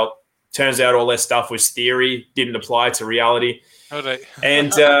one could help. Turns out all their stuff was theory, didn't apply to reality. All right.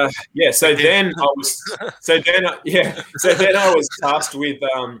 And so then I was tasked with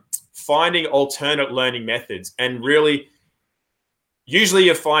finding alternate learning methods. And really, usually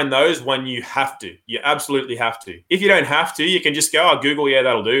you find those when you have to. You absolutely have to. If you don't have to, you can just go, Google,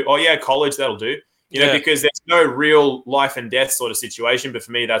 that'll do. Oh, yeah, college, that'll do. You know, because there's no real life and death sort of situation. But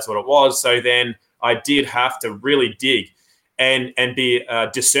for me, that's what it was. So then I did have to really dig and be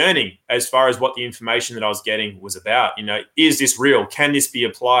discerning as far as what the information that I was getting was about. Is this real? Can this be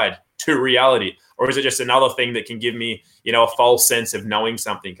applied to reality? Or is it just another thing that can give me, a false sense of knowing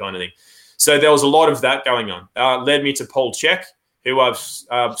something kind of thing? So there was a lot of that going on. Led me to Paul Chek, who I've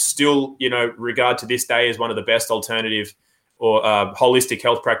still, regard to this day as one of the best alternative or holistic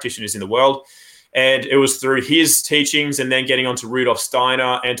health practitioners in the world. And it was through his teachings and then getting onto Rudolf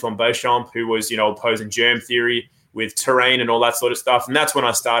Steiner, Antoine Beauchamp, who was, opposing germ theory with terrain and all that sort of stuff. And that's when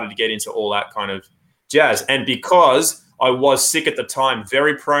I started to get into all that kind of jazz. And because I was sick at the time,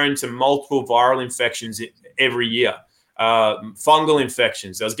 very prone to multiple viral infections every year, fungal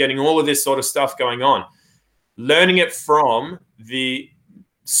infections. I was getting all of this sort of stuff going on. Learning it from the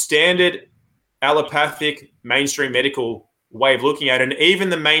standard allopathic mainstream medical way of looking at it, and even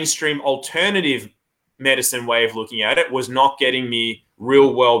the mainstream alternative medicine way of looking at it, was not getting me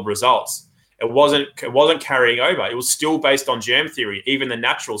real world results. It wasn't carrying over. It was still based on germ theory, even the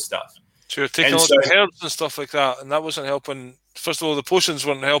natural stuff. So you're taking lots of herbs and stuff like that, and that wasn't helping. First of all, the potions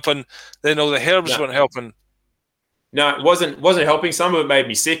weren't helping. Then all the herbs weren't helping. No, it wasn't helping. Some of it made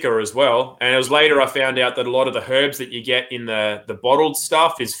me sicker as well. And it was later I found out that a lot of the herbs that you get in the bottled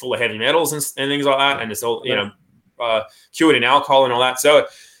stuff is full of heavy metals and things like that, and it's all cured in alcohol and all that. So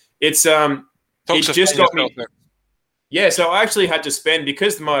it's it just got me. Yeah, so I actually had to spend,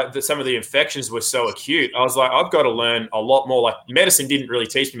 because some of the infections were so acute, I was like, I've got to learn a lot more. Like, medicine didn't really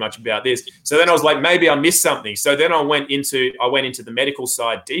teach me much about this. So then I was like, maybe I missed something. So then I went into the medical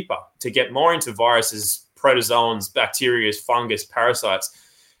side deeper to get more into viruses, protozoans, bacteria, fungus, parasites.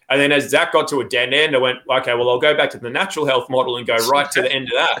 And then as that got to a dead end, I went, okay, well, I'll go back to the natural health model and go right to the end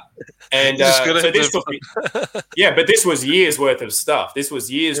of that. And so this took me, but this was years worth of stuff. This was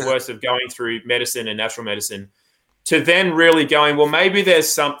years worth of going through medicine and natural medicine, to then really going, well, maybe there's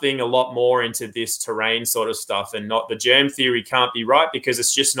something a lot more into this terrain sort of stuff, and not the germ theory can't be right because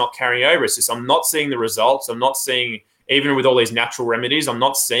it's just not carrying over. It's just, I'm not seeing the results. I'm not seeing, even with all these natural remedies, I'm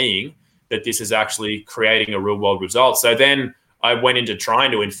not seeing that this is actually creating a real world result. So then I went into trying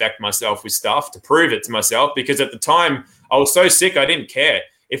to infect myself with stuff to prove it to myself, because at the time I was so sick, I didn't care.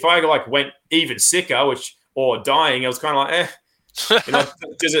 If I went even sicker, or dying, I was kind of like,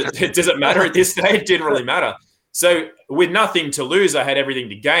 does it matter at this stage? It didn't really matter. So with nothing to lose, I had everything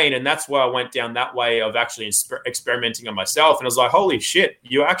to gain. And that's why I went down that way of actually experimenting on myself. And I was like, holy shit,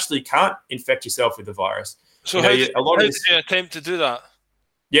 you actually can't infect yourself with the virus. So how did you attempt to do that?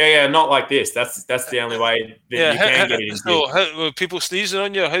 Yeah, not like this. That's the only way that you can get it into. So were people sneezing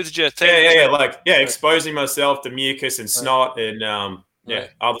on you? How did you attempt? Exposing myself to mucus and snot and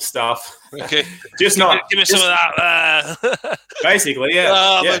other stuff. Okay, just not. Give me some of that. Basically,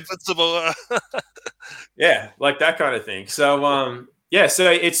 invincible. Yeah, like that kind of thing. So,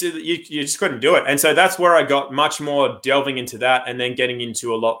 so it's you just couldn't do it, and so that's where I got much more delving into that, and then getting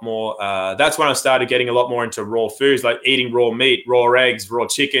into a lot more. That's when I started getting a lot more into raw foods, like eating raw meat, raw eggs, raw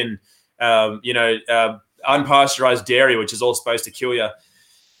chicken, unpasteurized dairy, which is all supposed to kill you,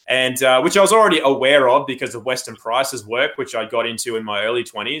 and which I was already aware of because of Weston Price's work, which I got into in my early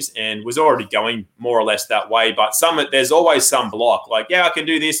 20s and was already going more or less that way. But there's always some block. Like, I can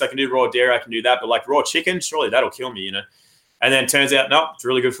do this, I can do raw dairy, I can do that, but like raw chicken, surely that'll kill me, And then it turns out, nope, it's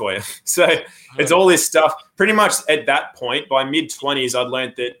really good for you. So it's all this stuff. Pretty much at that point, by mid-20s, I'd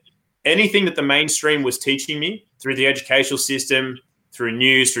learned that anything that the mainstream was teaching me through the educational system, through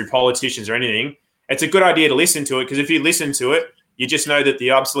news, through politicians or anything, it's a good idea to listen to it, because if you listen to it, you just know that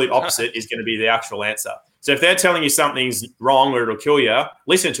the absolute opposite is going to be the actual answer. So if they're telling you something's wrong or it'll kill you,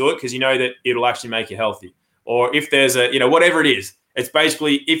 listen to it, because you know that it'll actually make you healthy. Or if there's whatever it is, it's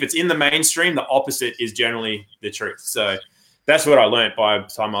basically, if it's in the mainstream, the opposite is generally the truth. So that's what I learned by the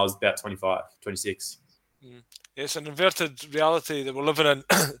time I was about 25, 26. It's an inverted reality that we're living in.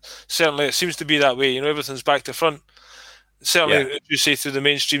 Certainly, it seems to be that way. Everything's back to front. Certainly, as you say, through the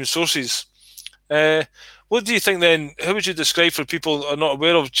mainstream sources. What do you think then? How would you describe, for people who are not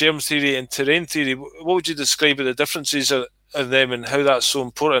aware of germ theory and terrain theory, what would you describe the differences of them and how that's so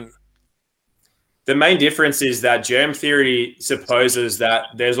important? The main difference is that germ theory supposes that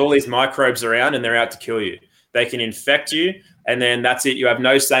there's all these microbes around and they're out to kill you. They can infect you, and then that's it. You have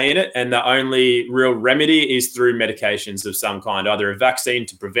no say in it. And the only real remedy is through medications of some kind, either a vaccine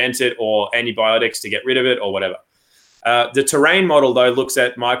to prevent it or antibiotics to get rid of it or whatever. The terrain model, though, looks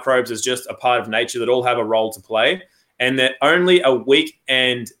at microbes as just a part of nature that all have a role to play, and that only a weak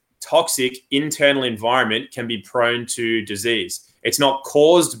and toxic internal environment can be prone to disease. It's not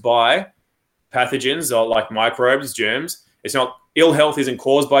caused by pathogens or like microbes, germs. It's not, ill health isn't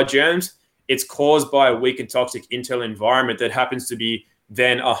caused by germs. It's caused by a weak and toxic internal environment that happens to be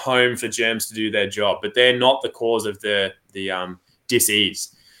then a home for germs to do their job, but they're not the cause of the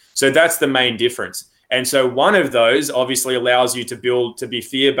disease. So that's the main difference. And so one of those obviously allows you to be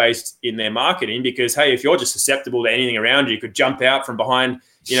fear-based in their marketing, because, hey, if you're just susceptible to anything around you, could jump out from behind,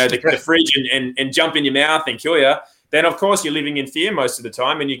 the fridge and jump in your mouth and kill you, then of course you're living in fear most of the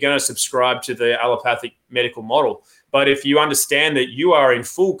time and you're going to subscribe to the allopathic medical model. But if you understand that you are in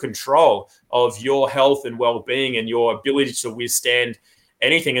full control of your health and well-being and your ability to withstand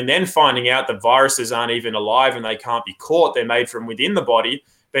anything, and then finding out that viruses aren't even alive and they can't be caught, they're made from within the body,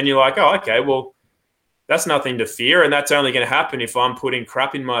 then you're like, oh, okay, well, that's nothing to fear, and that's only going to happen if I'm putting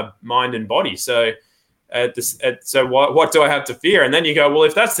crap in my mind and body. So what do I have to fear? And then you go, well,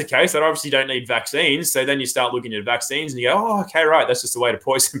 if that's the case, I obviously don't need vaccines. So then you start looking at vaccines and you go, oh, okay, right, that's just a way to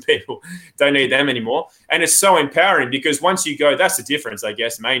poison people. Don't need them anymore. And it's so empowering, because once you go, that's the difference, I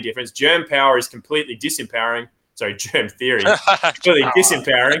guess, main difference. Germ power is completely disempowering. Sorry, germ theory, completely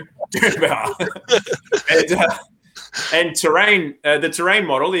disempowering. Germ power. And terrain, the terrain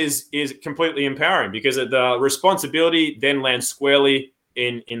model is completely empowering, because the responsibility then lands squarely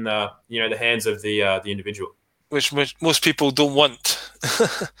in the hands of the individual, which most people don't want.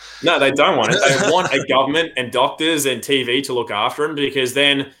 No, they don't want it. They want a government and doctors and TV to look after them, because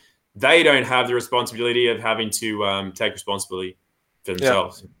then they don't have the responsibility of having to take responsibility for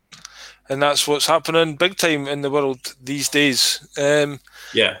themselves. Yeah. And that's what's happening big time in the world these days.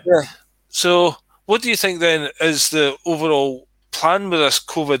 Yeah. So what do you think then is the overall plan with this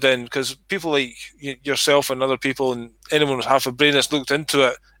COVID then? Because people like yourself and other people and anyone with half a brain that's looked into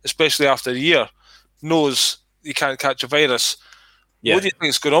it, especially after a year, knows you can't catch a virus. Yeah. What do you think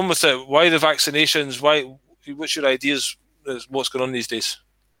is going on with it? Why the vaccinations? What's your ideas as what's going on these days?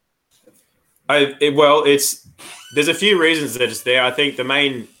 There's a few reasons that it's there. I think the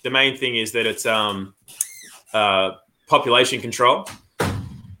main thing is that it's population control.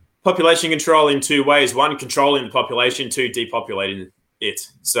 Population control in two ways: one, controlling the population; two, depopulating it.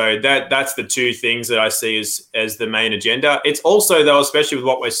 So that's the two things that I see as the main agenda. It's also, though, especially with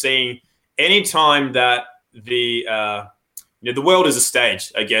what we're seeing, anytime that the world is a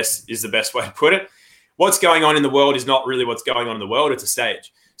stage, I guess is the best way to put it. What's going on in the world is not really what's going on in the world; it's a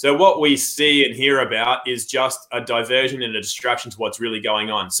stage. So what we see and hear about is just a diversion and a distraction to what's really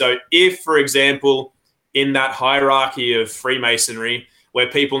going on. So if, for example, in that hierarchy of Freemasonry, where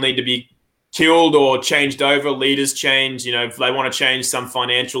people need to be killed or changed over, leaders change, if they want to change some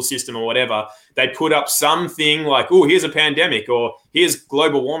financial system or whatever, they put up something like, oh, here's a pandemic, or here's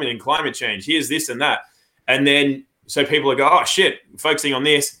global warming and climate change, here's this and that. And then, so people are going, oh, shit, focusing on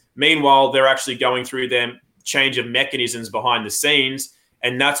this. Meanwhile, they're actually going through them change of mechanisms behind the scenes.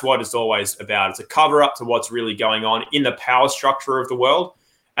 And that's what it's always about. It's a cover up to what's really going on in the power structure of the world.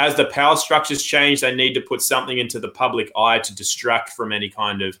 As the power structures change, they need to put something into the public eye to distract from any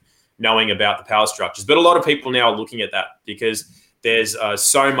kind of knowing about the power structures. But a lot of people now are looking at that, because there's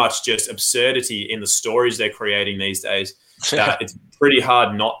so much just absurdity in the stories they're creating these days that it's pretty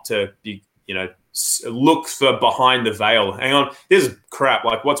hard not to be, look for behind the veil. Hang on, this is crap.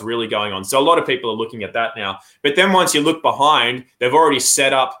 Like, what's really going on? So a lot of people are looking at that now. But then once you look behind, they've already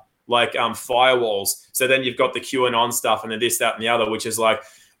set up like firewalls. So then you've got the QAnon stuff and then this, that, and the other, which is like,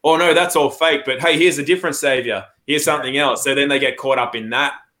 oh no, that's all fake, but hey, here's a different savior. Here's something else. So then they get caught up in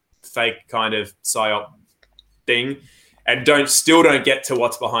that fake kind of psyop thing and still don't get to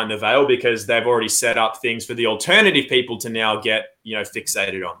what's behind the veil, because they've already set up things for the alternative people to now get,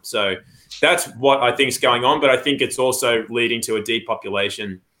 fixated on. So that's what I think is going on, but I think it's also leading to a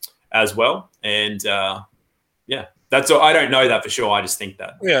depopulation as well. And that's all. I don't know that for sure. I just think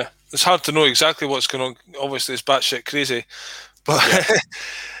that. Yeah, it's hard to know exactly what's going on. Obviously, it's batshit crazy. But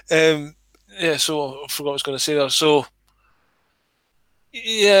so I forgot what I was going to say there. So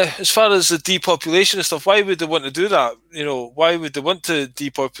as far as the depopulation and stuff, why would they want to do that? Why would they want to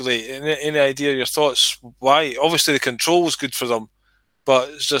depopulate? Any idea, your thoughts? Why? Obviously the control was good for them, but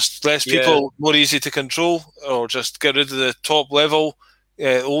it's just less people, more easy to control, or just get rid of the top level,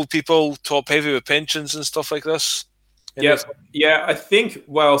 old people, top heavy with pensions and stuff like this. Yeah, I think,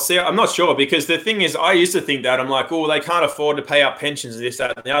 well, see, I'm not sure, because the thing is, I used to think that. I'm like, oh, they can't afford to pay out pensions and this,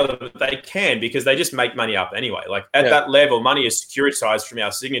 that, and the other, but they can, because they just make money up anyway. Like at that level, money is securitized from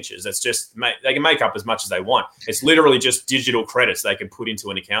our signatures. It's just, they can make up as much as they want. It's literally just digital credits they can put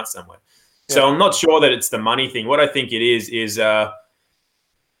into an account somewhere. So I'm not sure that it's the money thing. What I think it is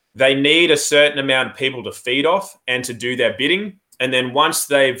they need a certain amount of people to feed off and to do their bidding. And then once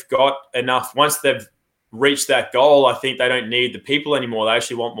they've got enough, once they've reach that goal, I think they don't need the people anymore. They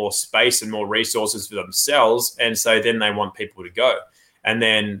actually want more space and more resources for themselves, and so then they want people to go. And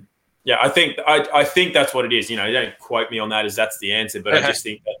then, I think that's what it is. Don't quote me on that as that's the answer, but I just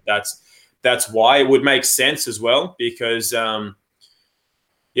think that's why it would make sense as well, because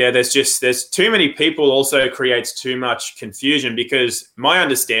there's too many people also creates too much confusion. Because my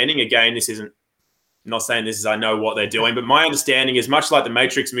understanding, again, I'm not saying this is I know what they're doing, but my understanding is much like the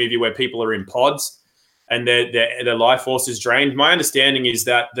Matrix movie where people are in pods and their life force is drained. My understanding is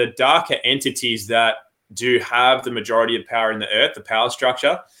that the darker entities that do have the majority of power in the earth, the power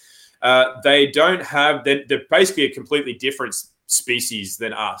structure, they're basically a completely different species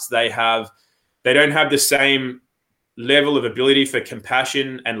than us. They don't have the same level of ability for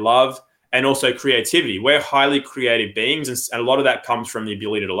compassion and love, and also creativity. We're highly creative beings, and a lot of that comes from the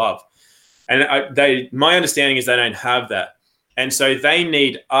ability to love. And my understanding is they don't have that. And so they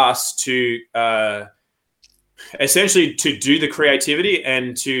need us to essentially to do the creativity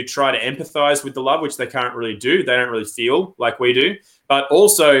and to try to empathize with the love, which they can't really do. They don't really feel like we do. But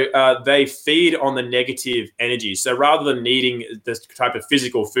also they feed on the negative energy. So rather than needing this type of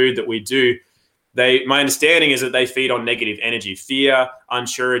physical food that we do, my understanding is that they feed on negative energy, fear,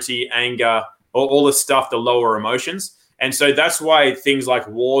 unsurety, anger, all the stuff, the lower emotions. And so that's why things like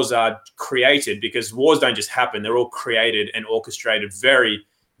wars are created, because wars don't just happen. They're all created and orchestrated very,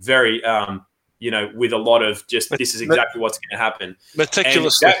 very, with a lot of just, this is exactly what's going to happen.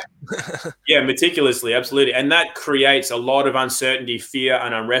 Meticulously. Meticulously, absolutely. And that creates a lot of uncertainty, fear,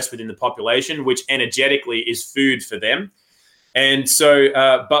 and unrest within the population, which energetically is food for them. And so,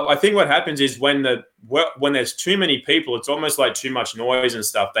 but I think what happens is when there's too many people, it's almost like too much noise and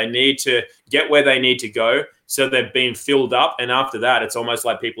stuff. They need to get where they need to go, so they've been filled up. And after that, it's almost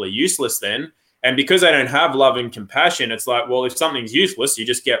like people are useless then. And because they don't have love and compassion, it's like, well, if something's useless, you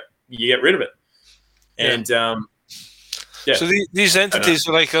get rid of it. And so these entities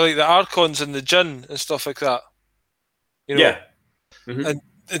are like the archons and the jinn and stuff like that. Mm-hmm. And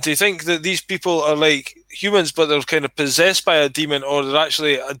do you think that these people are like humans, but they're kind of possessed by a demon, or they're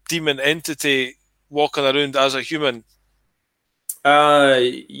actually a demon entity walking around as a human?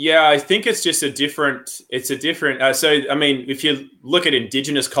 I think it's just a different. So, I mean, if you look at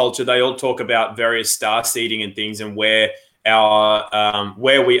indigenous culture, they all talk about various star seeding and things, and where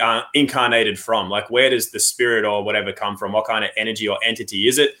we are incarnated from. Like, where does the spirit or whatever come from? What kind of energy or entity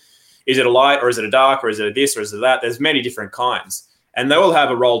is it? Is it a light, or is it a dark, or is it a this, or is it that? There's many different kinds, and they all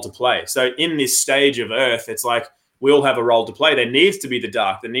have a role to play. So in this stage of Earth, it's like we all have a role to play. There needs to be the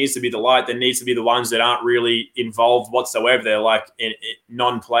dark. There needs to be the light. There needs to be the ones that aren't really involved whatsoever. They're like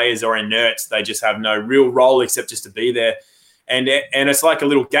non-players or inerts. They just have no real role except just to be there. And it's like a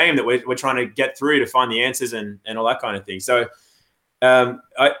little game that we're trying to get through to find the answers and all that kind of thing. So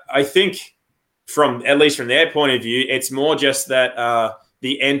I think at least from their point of view, it's more just that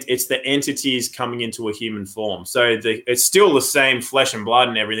it's the entities coming into a human form. So it's still the same flesh and blood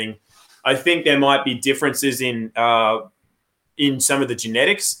and everything. I think there might be differences in some of the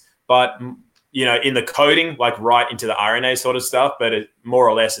genetics, but in the coding, like right into the RNA sort of stuff. But more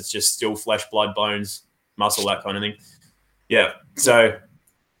or less, it's just still flesh, blood, bones, muscle, that kind of thing. Yeah. So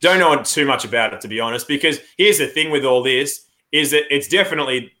don't know too much about it, to be honest, because here's the thing with all this is that it's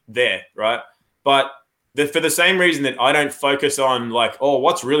definitely there, right? But for the same reason that I don't focus on like,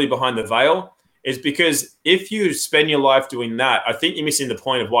 what's really behind the veil, is because if you spend your life doing that, I think you're missing the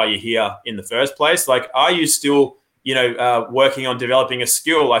point of why you're here in the first place. Like, are you still, working on developing a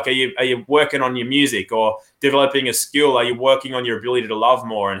skill? Like, are you working on your music or developing a skill? Are you working on your ability to love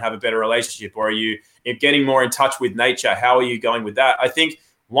more and have a better relationship? Or are you getting more in touch with nature? How are you going with that? I think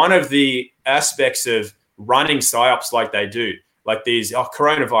one of the aspects of running psyops like they do, like these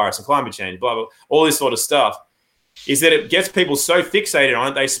coronavirus and climate change, blah, blah, all this sort of stuff, is that it gets people so fixated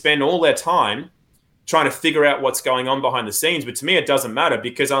on it, they spend all their time trying to figure out what's going on behind the scenes. But to me, it doesn't matter,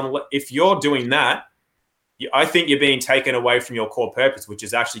 because if you're doing that, I think you're being taken away from your core purpose, which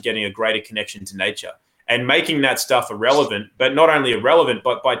is actually getting a greater connection to nature and making that stuff irrelevant. But not only irrelevant,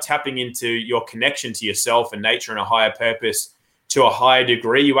 but by tapping into your connection to yourself and nature and a higher purpose to a higher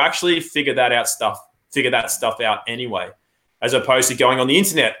degree, you actually figure that stuff out anyway, as opposed to going on the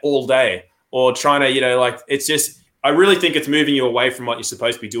internet all day or trying to, it's just, I really think it's moving you away from what you're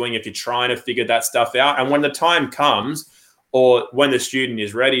supposed to be doing if you're trying to figure that stuff out. And when the time comes, or when the student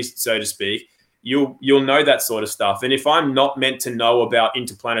is ready, so to speak, you'll know that sort of stuff. And if I'm not meant to know about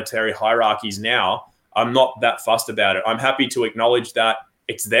interplanetary hierarchies now, I'm not that fussed about it. I'm happy to acknowledge that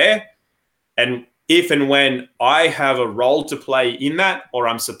it's there. And if and when I have a role to play in that, or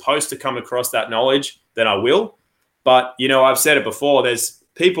I'm supposed to come across that knowledge, then I will. But, I've said it before, there's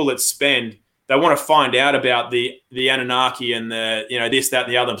people that they want to find out about the Anunnaki and the, this, that,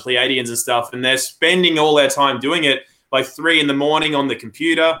 and the other, and Pleiadians and stuff. And they're spending all their time doing it like 3 a.m. on the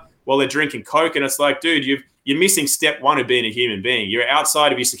computer while they're drinking Coke. And it's like, dude, you're missing step 1 of being a human being. You're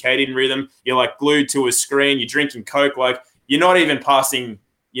outside of your circadian rhythm. You're like glued to a screen. You're drinking Coke. Like, you're not even passing,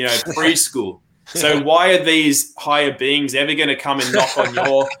 preschool. So why are these higher beings ever going to come and knock on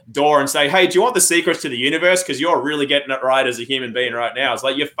your door and say, hey, do you want the secrets to the universe? Because you're really getting it right as a human being right now. It's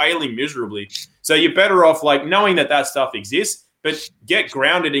like you're failing miserably. So you're better off like knowing that stuff exists, but get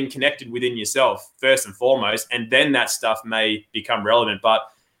grounded and connected within yourself first and foremost, and then that stuff may become relevant. But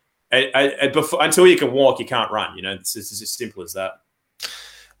until you can walk, you can't run. It's as simple as that.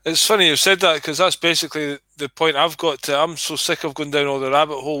 It's funny you said that, because that's basically the point I've got to. I'm so sick of going down all the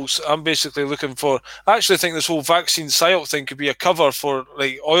rabbit holes. I'm basically looking for... I actually think this whole vaccine psyop thing could be a cover for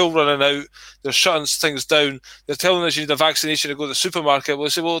like oil running out. They're shutting things down. They're telling us you need a vaccination to go to the supermarket.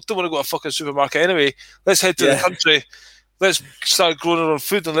 We'll say, well, don't want to go to a fucking supermarket anyway. Let's head to the country. Let's start growing our own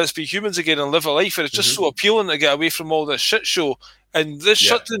food and let's be humans again and live a life. And it's just so appealing to get away from all this shit show and this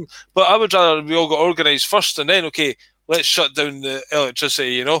shutdown. But I would rather we all got organised first and then, okay, let's shut down the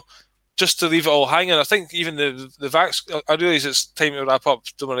electricity, just to leave it all hanging. I think even the vax, I realise it's time to wrap up,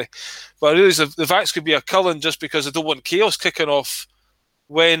 don't worry. But I realise the vax could be a culling just because I don't want chaos kicking off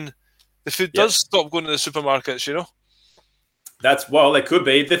when the food does stop going to the supermarkets, It could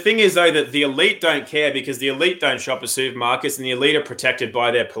be. The thing is, though, that the elite don't care because the elite don't shop at supermarkets and the elite are protected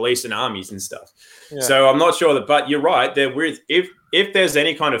by their police and armies and stuff. Yeah. So I'm not sure but you're right. If there's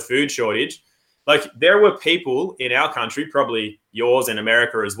any kind of food shortage, like there were people in our country, probably yours and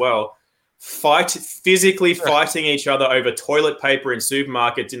America as well, physically fighting each other over toilet paper in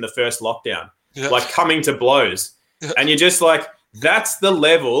supermarkets in the first lockdown, like coming to blows. And you're just like, that's the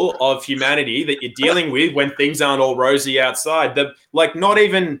level of humanity that you're dealing with when things aren't all rosy outside. Like not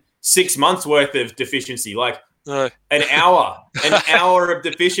even 6 months worth of deficiency, like an hour of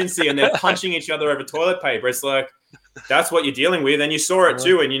deficiency, and they're punching each other over toilet paper. It's like, that's what you're dealing with. And you saw it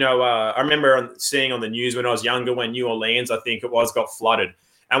too. And, I remember seeing on the news when I was younger, when New Orleans, I think it was, got flooded.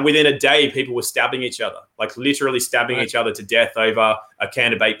 And within a day, people were stabbing each other, like literally stabbing each other to death over a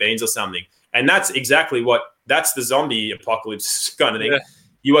can of baked beans or something. And that's exactly that's the zombie apocalypse kind of thing. Yeah.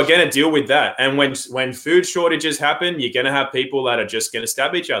 You are going to deal with that. And when food shortages happen, you're going to have people that are just going to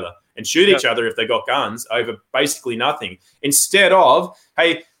stab each other and shoot each other if they got guns over basically nothing. Instead of,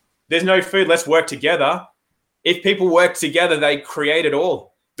 hey, there's no food, let's work together. If people work together, they create it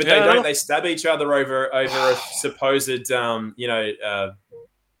all. But they don't. They stab each other over a supposed,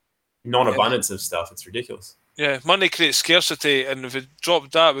 non-abundance of stuff. It's ridiculous. Yeah, money creates scarcity, and if we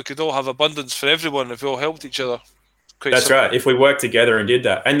dropped that, we could all have abundance for everyone if we all helped each other. That's right. If we worked together and did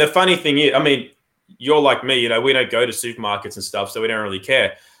that. And the funny thing is, I mean, you're like me, we don't go to supermarkets and stuff, so we don't really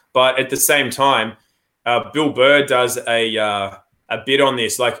care. But at the same time, Bill Burr does a bit on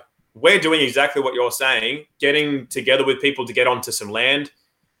this. Like, we're doing exactly what you're saying, getting together with people to get onto some land,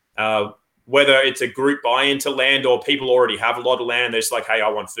 whether it's a group buy-in to land or people already have a lot of land. They're just like, hey, I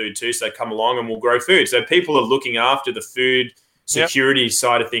want food too, so come along and we'll grow food. So people are looking after the food security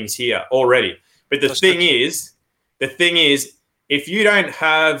side of things here already. But the thing is, if you don't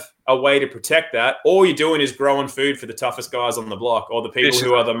have a way to protect that, all you're doing is growing food for the toughest guys on the block or the people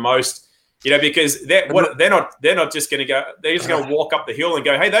who are the most... because they're not just going to go. They're just going to walk up the hill and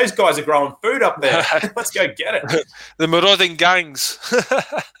go, "Hey, those guys are growing food up there. Let's go get it." The marauding gangs.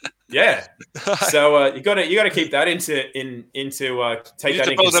 Yeah. So you got to keep that into take that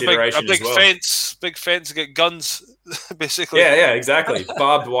into consideration a big as well. Big fence to get guns, basically. Yeah, exactly.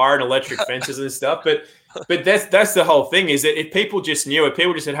 Barbed wire and electric fences and stuff. But that's the whole thing, is that if people just knew it,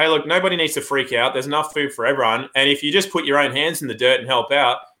 people just said, "Hey, look, nobody needs to freak out. There's enough food for everyone, and if you just put your own hands in the dirt and help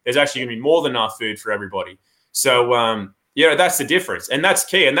out, there's actually going to be more than enough food for everybody." So, that's the difference. And that's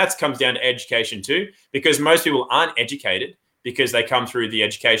key. And that comes down to education too, because most people aren't educated because they come through the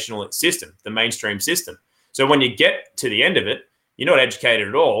educational system, the mainstream system. So when you get to the end of it, you're not educated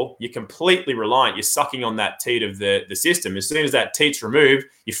at all. You're completely reliant. You're sucking on that teat of the system. As soon as that teat's removed,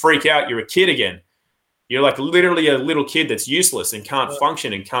 you freak out. You're a kid again. You're like literally a little kid that's useless and can't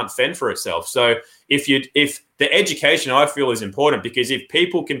function and can't fend for itself. So if the education, I feel, is important, because if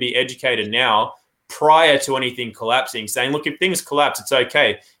people can be educated now prior to anything collapsing, saying, look, if things collapse, it's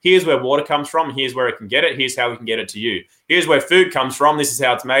okay. Here's where water comes from. Here's where it can get it. Here's how we can get it to you. Here's where food comes from. This is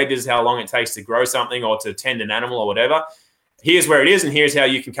how it's made. This is how long it takes to grow something or to tend an animal or whatever. Here's where it is, and here's how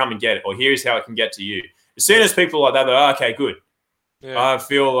you can come and get it, or here's how it can get to you. As soon as people like that, they're like, okay, good. I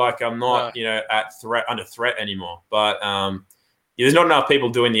feel like I'm not, under threat anymore. But there's not enough people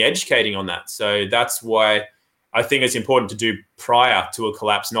doing the educating on that. So that's why I think it's important to do prior to a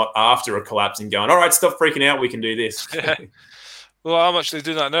collapse, not after a collapse, and going, all right, stop freaking out. We can do this. Well, I'm actually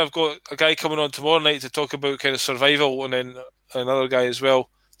doing that now. I've got a guy coming on tomorrow night to talk about kind of survival, and then another guy as well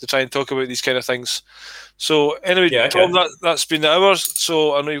to try and talk about these kind of things. So anyway, Tom, that's been ours.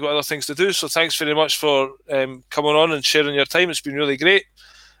 So I know you've got other things to do. So thanks very much for coming on and sharing your time. It's been really great.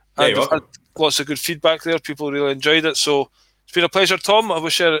 And we've had lots of good feedback there. People really enjoyed it. So it's been a pleasure, Tom. I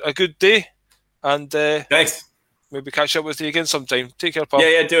wish you a good day. And thanks. Maybe catch up with you again sometime. Take care, pal.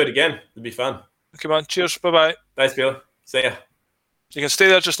 Yeah, do it again. It'll be fun. Okay, man. Cheers. Bye-bye. Thanks, Bill. See ya. You can stay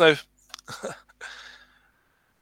there just now.